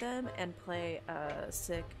out at them and play a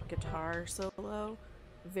sick guitar solo,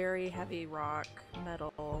 very heavy rock,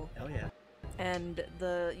 metal. Hell yeah. and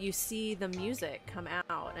you see the music come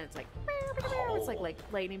out, and it's like it's like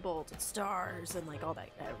lightning bolts and stars and like all that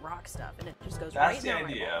rock stuff, and it just goes That's right the down my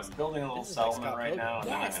idea. balls. I'm building a little settlement right now, and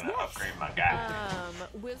Yes, then I'm gonna yes. upgrade my guy.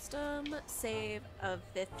 Wisdom save of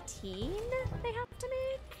 15 they have to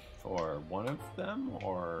make. For one of them,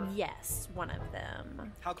 or Yes, one of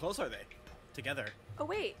them. How close are they together? Oh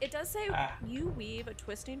wait, it does say you weave a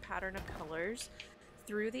twisting pattern of colors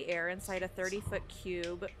through the air inside a 30-foot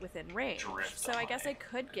cube within range. So I guess I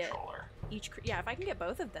could get each. Yeah, if I can get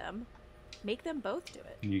both of them, make them both do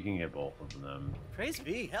it. you can get both of them. Praise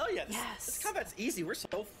be. Hell yeah. Yes. This combat's easy. We're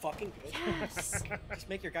so fucking good. Yes. Just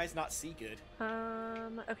make your guys not see good.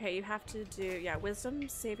 Okay, you have to do wisdom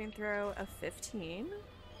saving throw of 15.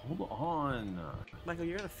 Hold on. Michael,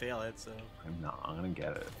 you're gonna fail it, so. I'm gonna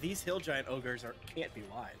get it. These hill giant ogres can't be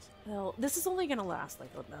wise. Well, this is only gonna last like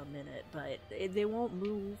a minute, but they won't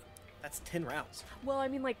move. That's 10 rounds. Well, I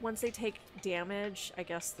mean, like once they take damage, I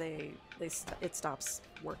guess it stops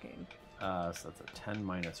working. So that's a 10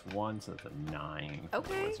 minus 1, so that's a 9. For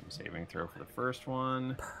Okay. the wisdom saving throw for the first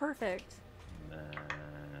one. Perfect. And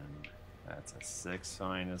then that's a 6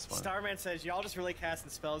 minus 1. Starman says, y'all just really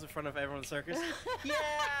casting spells in front of everyone in the circus.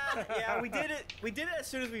 Yeah, we did it. We did it as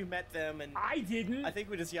soon as we met them, and I didn't. I think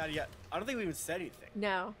we just yada yada. I don't think we even said anything.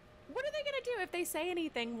 No. What are they gonna do if they say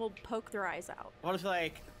anything? We'll poke their eyes out. I was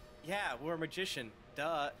like, yeah, we're a magician,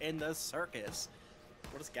 duh, in the circus.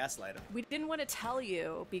 We'll just gaslight them. We didn't want to tell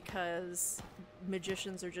you because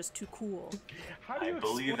magicians are just too cool. I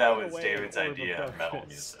believe that was David's idea of metal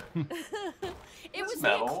music. It was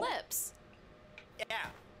metal. the eclipse.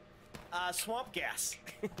 Yeah. Swamp gas.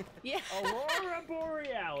 Yeah. Aurora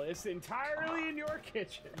Borealis entirely in your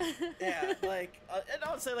kitchen. Yeah, like, and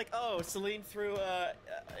I would say like, oh, Celine threw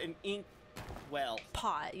an ink well.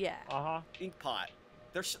 Pot, yeah. Ink pot.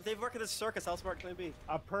 They work at the circus. How smart can they be?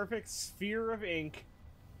 A perfect sphere of ink.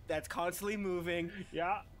 That's constantly moving.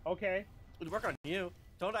 Yeah, okay. It would work on you.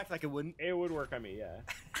 Don't act like it wouldn't. It would work on me,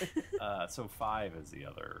 yeah. So 5 is the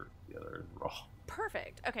other roll.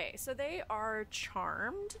 Perfect. Okay, so they are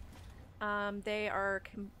charmed. They are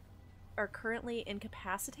currently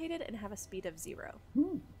incapacitated and have a speed of 0.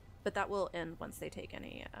 But that will end once they take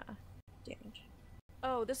any damage.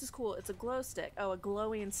 Oh, this is cool. It's a glow stick. Oh, a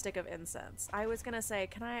glowing stick of incense. I was gonna say,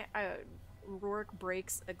 can I Rourke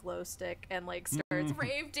breaks a glow stick and like starts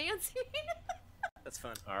rave dancing. That's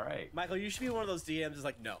fun. All right. Michael, you should be one of those DMs who's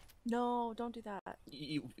like, no. No, don't do that.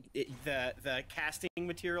 The casting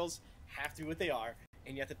materials have to be what they are,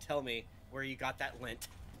 and you have to tell me where you got that lint,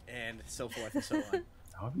 and so forth and so on.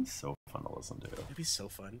 That would be so fun to listen to. It'd be so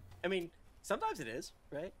fun. I mean, sometimes it is,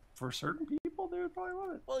 right? For certain people, they would probably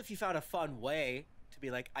want it. Well, if you found a fun way to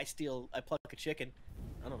be like, I pluck a chicken.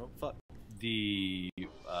 I don't know, fuck. The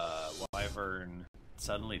wyvern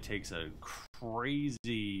suddenly takes a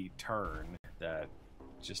crazy turn that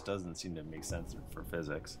just doesn't seem to make sense for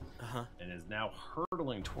physics, and is now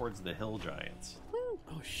hurtling towards the hill giants.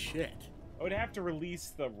 Oh shit! I would have to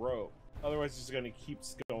release the rope, otherwise it's just going to keep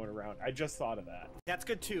going around. I just thought of that. That's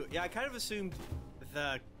good too. Yeah, I kind of assumed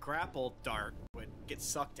the grapple dart would get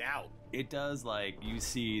sucked out. It does. Like, you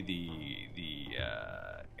see the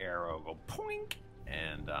arrow go poink,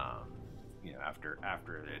 and you know, after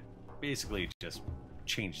it basically just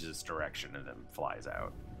changes its direction and then flies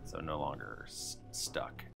out, so no longer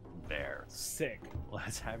stuck there. Sick.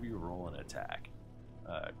 Let's have you roll an attack,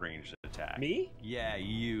 ranged attack. Me? Yeah,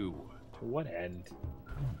 you. To what end?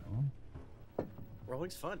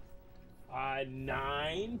 Rolling's fun.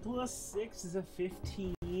 9 plus 6 is a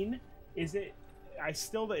 15. Is it?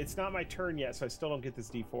 It's not my turn yet, so I still don't get this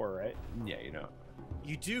D4, right? Yeah, you know.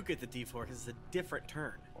 You do get the D4 because it's a different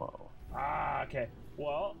turn. Whoa. Ah, okay.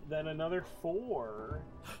 Well, then another 4,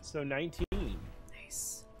 so 19.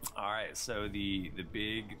 Nice. All right, so the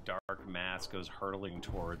big dark mass goes hurtling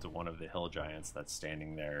towards one of the hill giants that's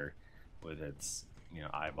standing there with its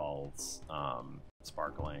eyeballs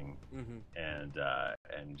sparkling, and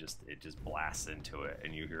it just blasts into it,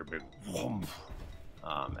 and you hear a big whoomp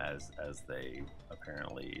as they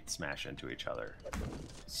apparently smash into each other.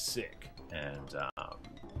 Sick. And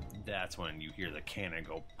that's when you hear the cannon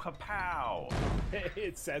go kapow.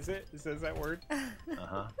 It says that word.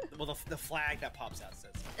 Well, the flag that pops out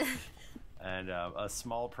says. And a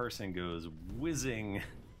small person goes whizzing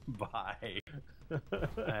by,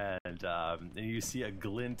 and you see a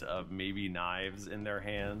glint of maybe knives in their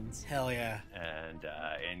hands. Hell yeah!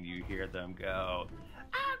 And you hear them go,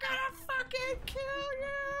 "I'm gonna fucking kill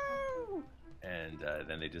you!" And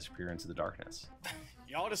then they disappear into the darkness.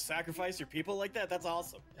 Y'all just sacrifice your people like that? That's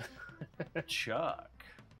awesome. Chuck,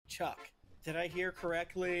 did I hear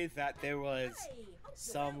correctly that there was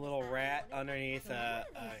some little rat underneath a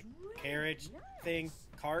carriage thing,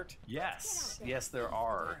 cart? Yes, there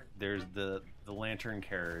are. There's the lantern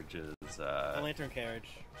carriage is The lantern carriage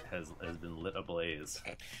has been lit ablaze.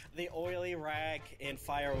 The oily rag and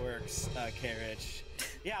fireworks carriage.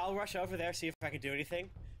 Yeah, I'll rush over there, see if I can do anything.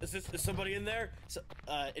 Is somebody in there?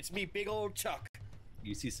 It's me, big old Chuck.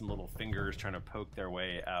 You see some little fingers trying to poke their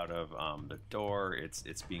way out of the door.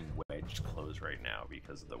 It's being wedged closed right now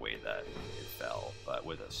because of the way that it fell. But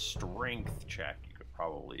with a strength check, you could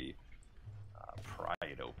probably pry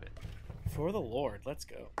it open. For the Lord, let's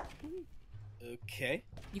go. Okay.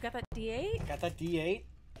 You got that D8? Got that D8.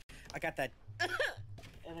 I got that,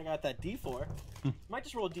 and I got that D4. Might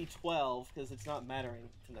just roll a D12 because it's not mattering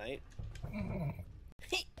tonight.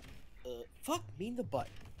 Fuck me in the butt.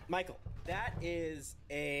 Michael, that is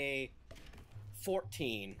a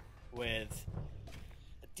 14 with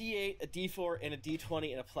a D8, a D4, and a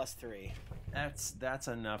D20, and a +3. That's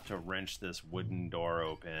enough to wrench this wooden door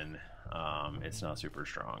open. It's not super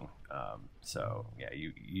strong. So yeah,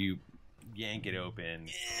 you yank it open.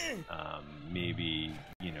 Maybe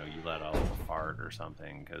you let out a little fart or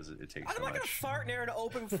something because it takes. I'm not gonna fart near an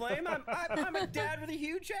open flame. I'm a dad with a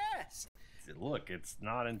huge ass. Look, it's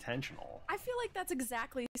not intentional. I feel like that's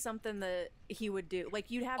exactly something that he would do.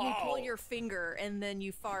 Like, you'd have me pull your finger and then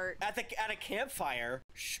you fart. At a campfire,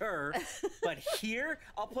 sure. But here,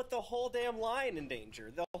 I'll put the whole damn line in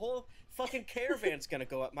danger. The whole fucking caravan's gonna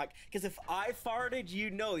go up, Mike. Because if I farted,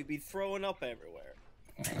 you'd be throwing up everywhere.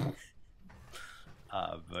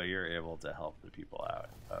 But you're able to help the people out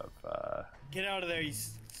of... Get out of there, you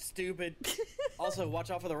stupid. Also, watch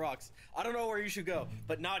out for the rocks. I don't know where you should go,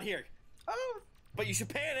 but not here. Oh! But you should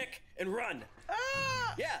panic and run.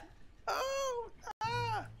 Ah! Yeah. Oh!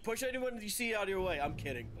 Ah! Push anyone you see out of your way. I'm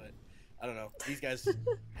kidding, but I don't know. These guys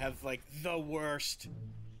have, like, the worst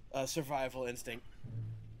survival instinct.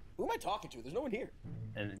 Who am I talking to? There's no one here.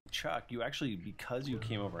 And Chuck, you actually, because you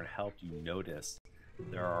came over and helped, you noticed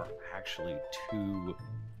there are actually 2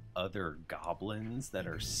 other goblins that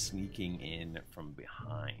are sneaking in from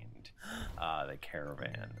behind the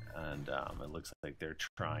caravan, and it looks like they're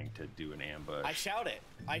trying to do an ambush. I shout it.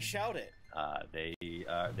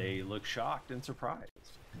 They look shocked and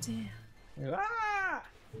surprised. Damn. Ah!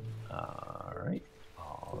 All right.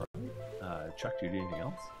 Chuck, do you do anything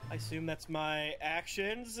else? I assume that's my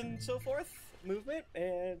actions and so forth, movement,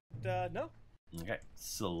 and no. Okay,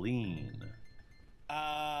 Celine.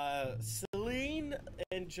 Celine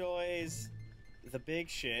enjoys the big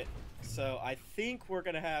shit, so I think we're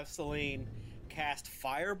gonna have Celine cast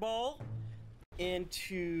Fireball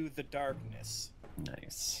into the darkness.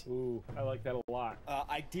 Nice. Ooh, I like that a lot.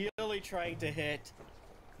 Ideally trying to hit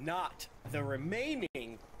not the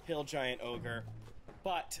remaining Hill Giant Ogre,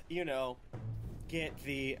 but, get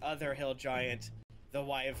the other Hill Giant, the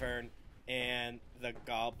Wyvern, and the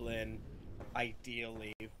Goblin,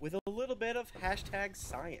 ideally, with a little bit of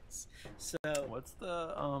 #science. So what's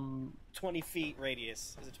the 20 feet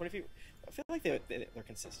radius? Is it 20 feet? I feel like they're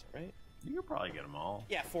consistent, right? You could probably get them all.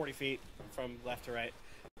 Yeah, 40 feet from left to right.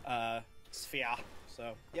 Sphere.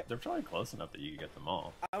 So, yep. They're probably close enough that you can get them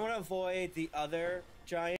all. I want to avoid the other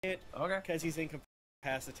giant. Okay. Because he's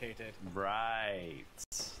incapacitated. Right.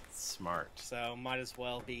 Smart. So, might as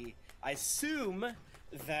well be. I assume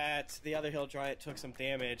that the other hill giant took some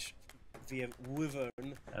damage via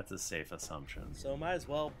Wyvern. That's a safe assumption. So, might as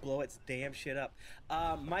well blow its damn shit up.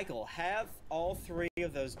 Michael, have all 3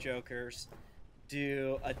 of those jokers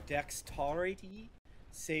do a dexterity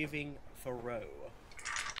saving throw.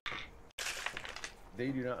 They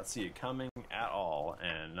do not see it coming at all,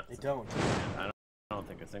 and they don't. And I don't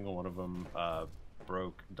think a single one of them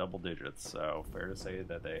broke double digits, so fair to say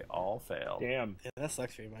that they all failed. Damn. Yeah, that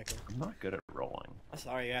sucks for you, Michael. I'm not good at rolling. I'm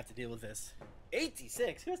sorry you have to deal with this.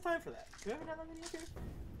 86? Who has time for that? Do you ever have that many here?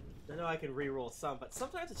 I know I can re-roll some, but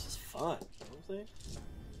sometimes it's just fun. You know what I'm saying?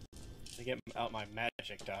 To get out my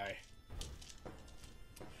magic die.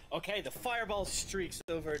 Okay, the fireball streaks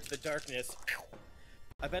over into the darkness.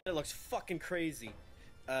 I bet it looks fucking crazy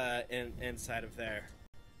inside of there.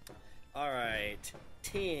 Alright.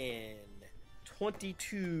 10,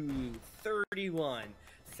 22, 31.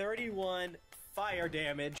 31 fire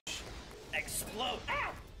damage. Explode!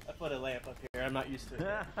 Ow! I put a lamp up here. I'm not used to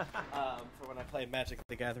it. For when I play Magic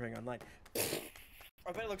the Gathering online.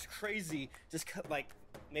 I bet it looks crazy. Just like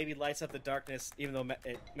maybe lights up the darkness, even though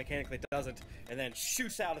it mechanically doesn't, and then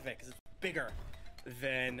shoots out of it because it's bigger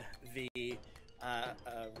than the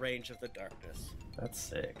range of the darkness. That's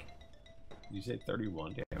sick. You say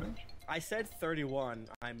 31 damage? I said 31.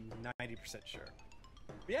 I'm 90% sure.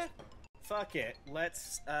 Yeah. Fuck it.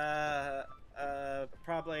 Let's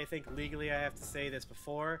probably, I think legally I have to say this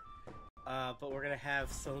before, but we're gonna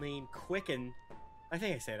have Celine quicken. I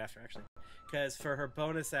think I say it after, actually. Because for her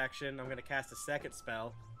bonus action, I'm gonna cast a second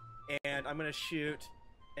spell, and I'm gonna shoot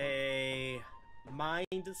a Mind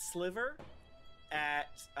Sliver at,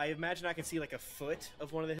 I imagine I can see like a foot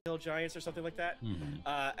of one of the hill giants or something like that,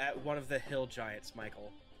 at one of the hill giants,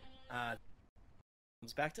 Michael.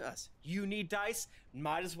 Comes back to us. You need dice,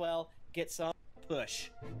 might as well get some push,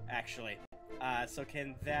 actually. So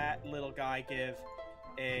can that little guy give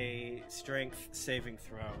a strength saving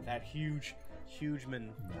throw? That huge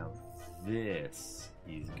man. Now this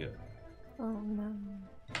is good. Oh no.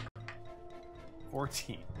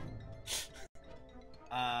 14.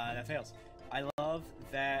 That fails. I love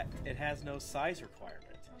that it has no size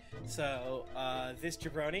requirement. So, this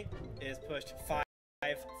jabroni is pushed 5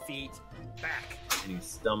 feet back. And he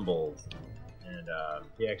stumbles, and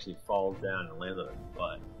he actually falls down and lands on his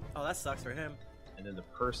butt. Oh, that sucks for him. And then the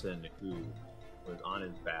person who was on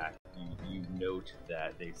his back, you note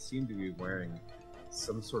that they seem to be wearing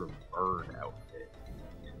some sort of bird outfit.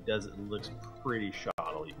 It looks pretty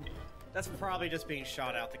shoddily. That's probably just being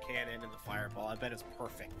shot out the cannon and the fireball. I bet it's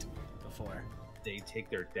perfect before. They take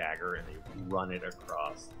their dagger and they run it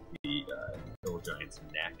across the hill giant's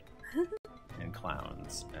neck. And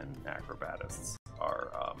clowns and acrobatists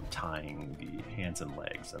are tying the hands and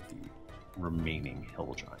legs of the remaining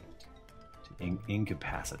hill giant to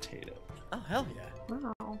incapacitate it. Oh, hell yeah.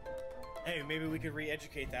 Wow. Hey, maybe we could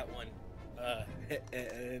re-educate that one.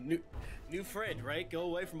 New friend, right? Go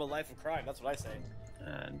away from a life of crime. That's what I say.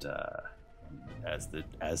 And as the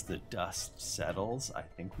dust settles, I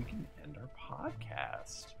think we can end our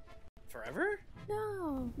podcast. Forever?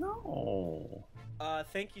 No.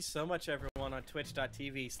 Thank you so much, everyone, on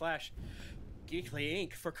twitch.tv/Geekly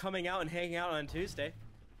Inc. for coming out and hanging out on Tuesday.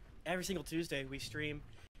 Every single Tuesday, we stream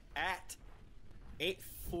at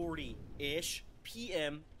 8:40-ish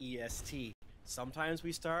p.m. EST. Sometimes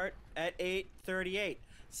we start at 8:38.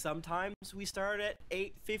 Sometimes we start at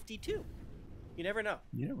 8:52. You never know.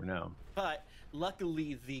 You never know. But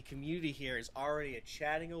luckily, the community here is already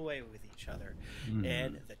chatting away with each other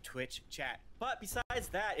in the Twitch chat. But besides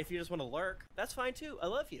that, if you just want to lurk, that's fine too. I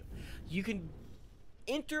love you. You can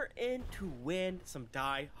enter in to win some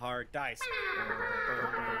Die Hard dice.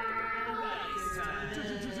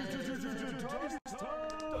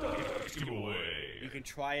 You can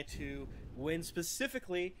try to win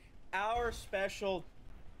specifically our special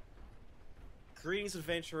Greetings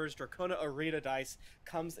Adventurers Dracona Arena dice.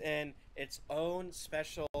 Comes in its own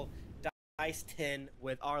special dice tin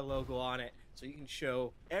with our logo on it, so you can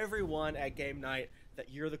show everyone at game night that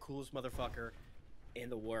you're the coolest motherfucker in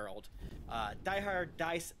the world.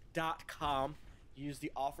 dieharddice.com. Use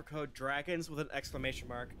the offer code DRAGONS with an exclamation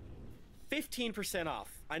mark. 15% off.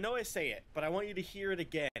 I know I say it, but I want you to hear it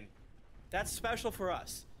again. That's special for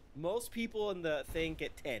us. Most people in the thing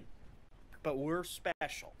get 10, but we're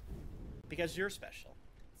special because you're special.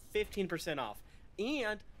 15% off.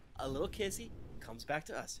 And a little kissy comes back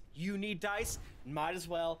to us. You need dice, might as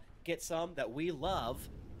well get some that we love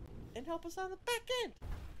and help us on the back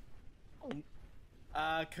end.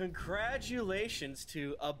 Congratulations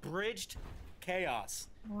to Abridged Chaos.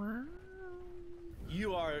 Wow.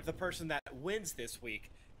 You are the person that wins this week,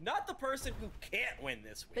 not the person who can't win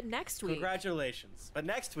this week. But next week. Congratulations. But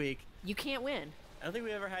next week, you can't win. I don't think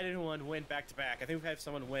we ever had anyone win back to back. I think we've had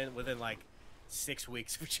someone win within like 6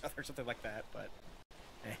 weeks of each other or something like that. But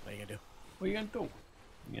hey, what are you gonna do? What are you gonna do?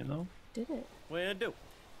 You know? Did it? What are you gonna do?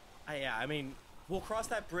 Yeah, I mean, we'll cross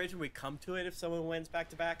that bridge when we come to it if someone wins back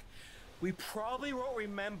to back. We probably won't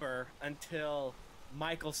remember until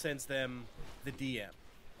Michael sends them the DM.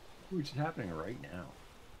 Which is happening right now.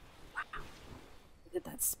 Wow. Look at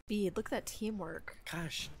that speed. Look at that teamwork.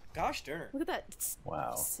 Gosh darn. Look at that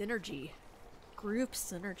synergy. Group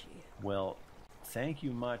synergy. Well, thank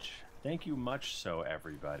you much so,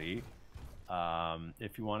 everybody.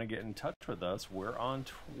 If you want to get in touch with us, we're on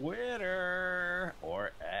Twitter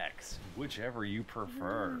or X, whichever you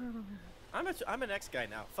prefer. I'm an X guy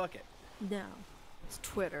now. Fuck it. No, it's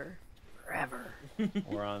Twitter forever.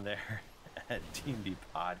 We're on there at D&D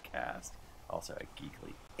Podcast, also at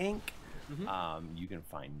Geekly Inc. You can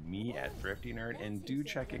find me at Thrifty Nerd, and do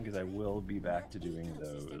check in because I will be back to doing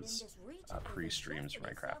those pre-streams for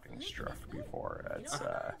my crafting stuff before. It's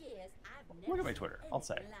look at my Twitter, I'll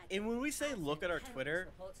say. And when we say look at our Twitter,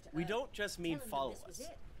 we don't just mean follow us.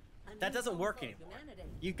 That doesn't work anymore.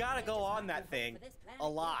 You gotta go on that thing a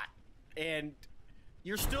lot, and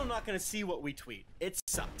you're still not gonna see what we tweet. It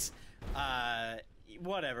sucks.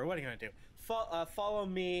 Whatever. What are you gonna do? Follow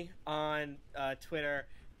me on Twitter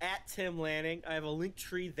at Tim Lanning. I have a link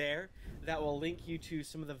tree there that will link you to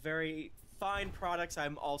some of the very fine products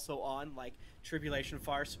I'm also on, like Tribulation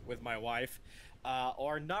Farce with my wife,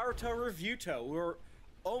 or Naruto Reviewto. We're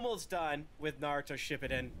almost done with Naruto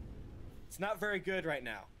Shippuden. It's not very good right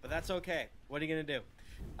now, but that's okay. What are you gonna do?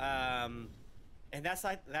 And that's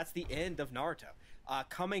the end of Naruto.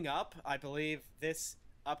 Coming up, I believe this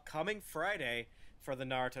upcoming Friday for the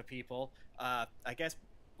Naruto people. I guess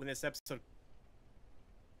when this episode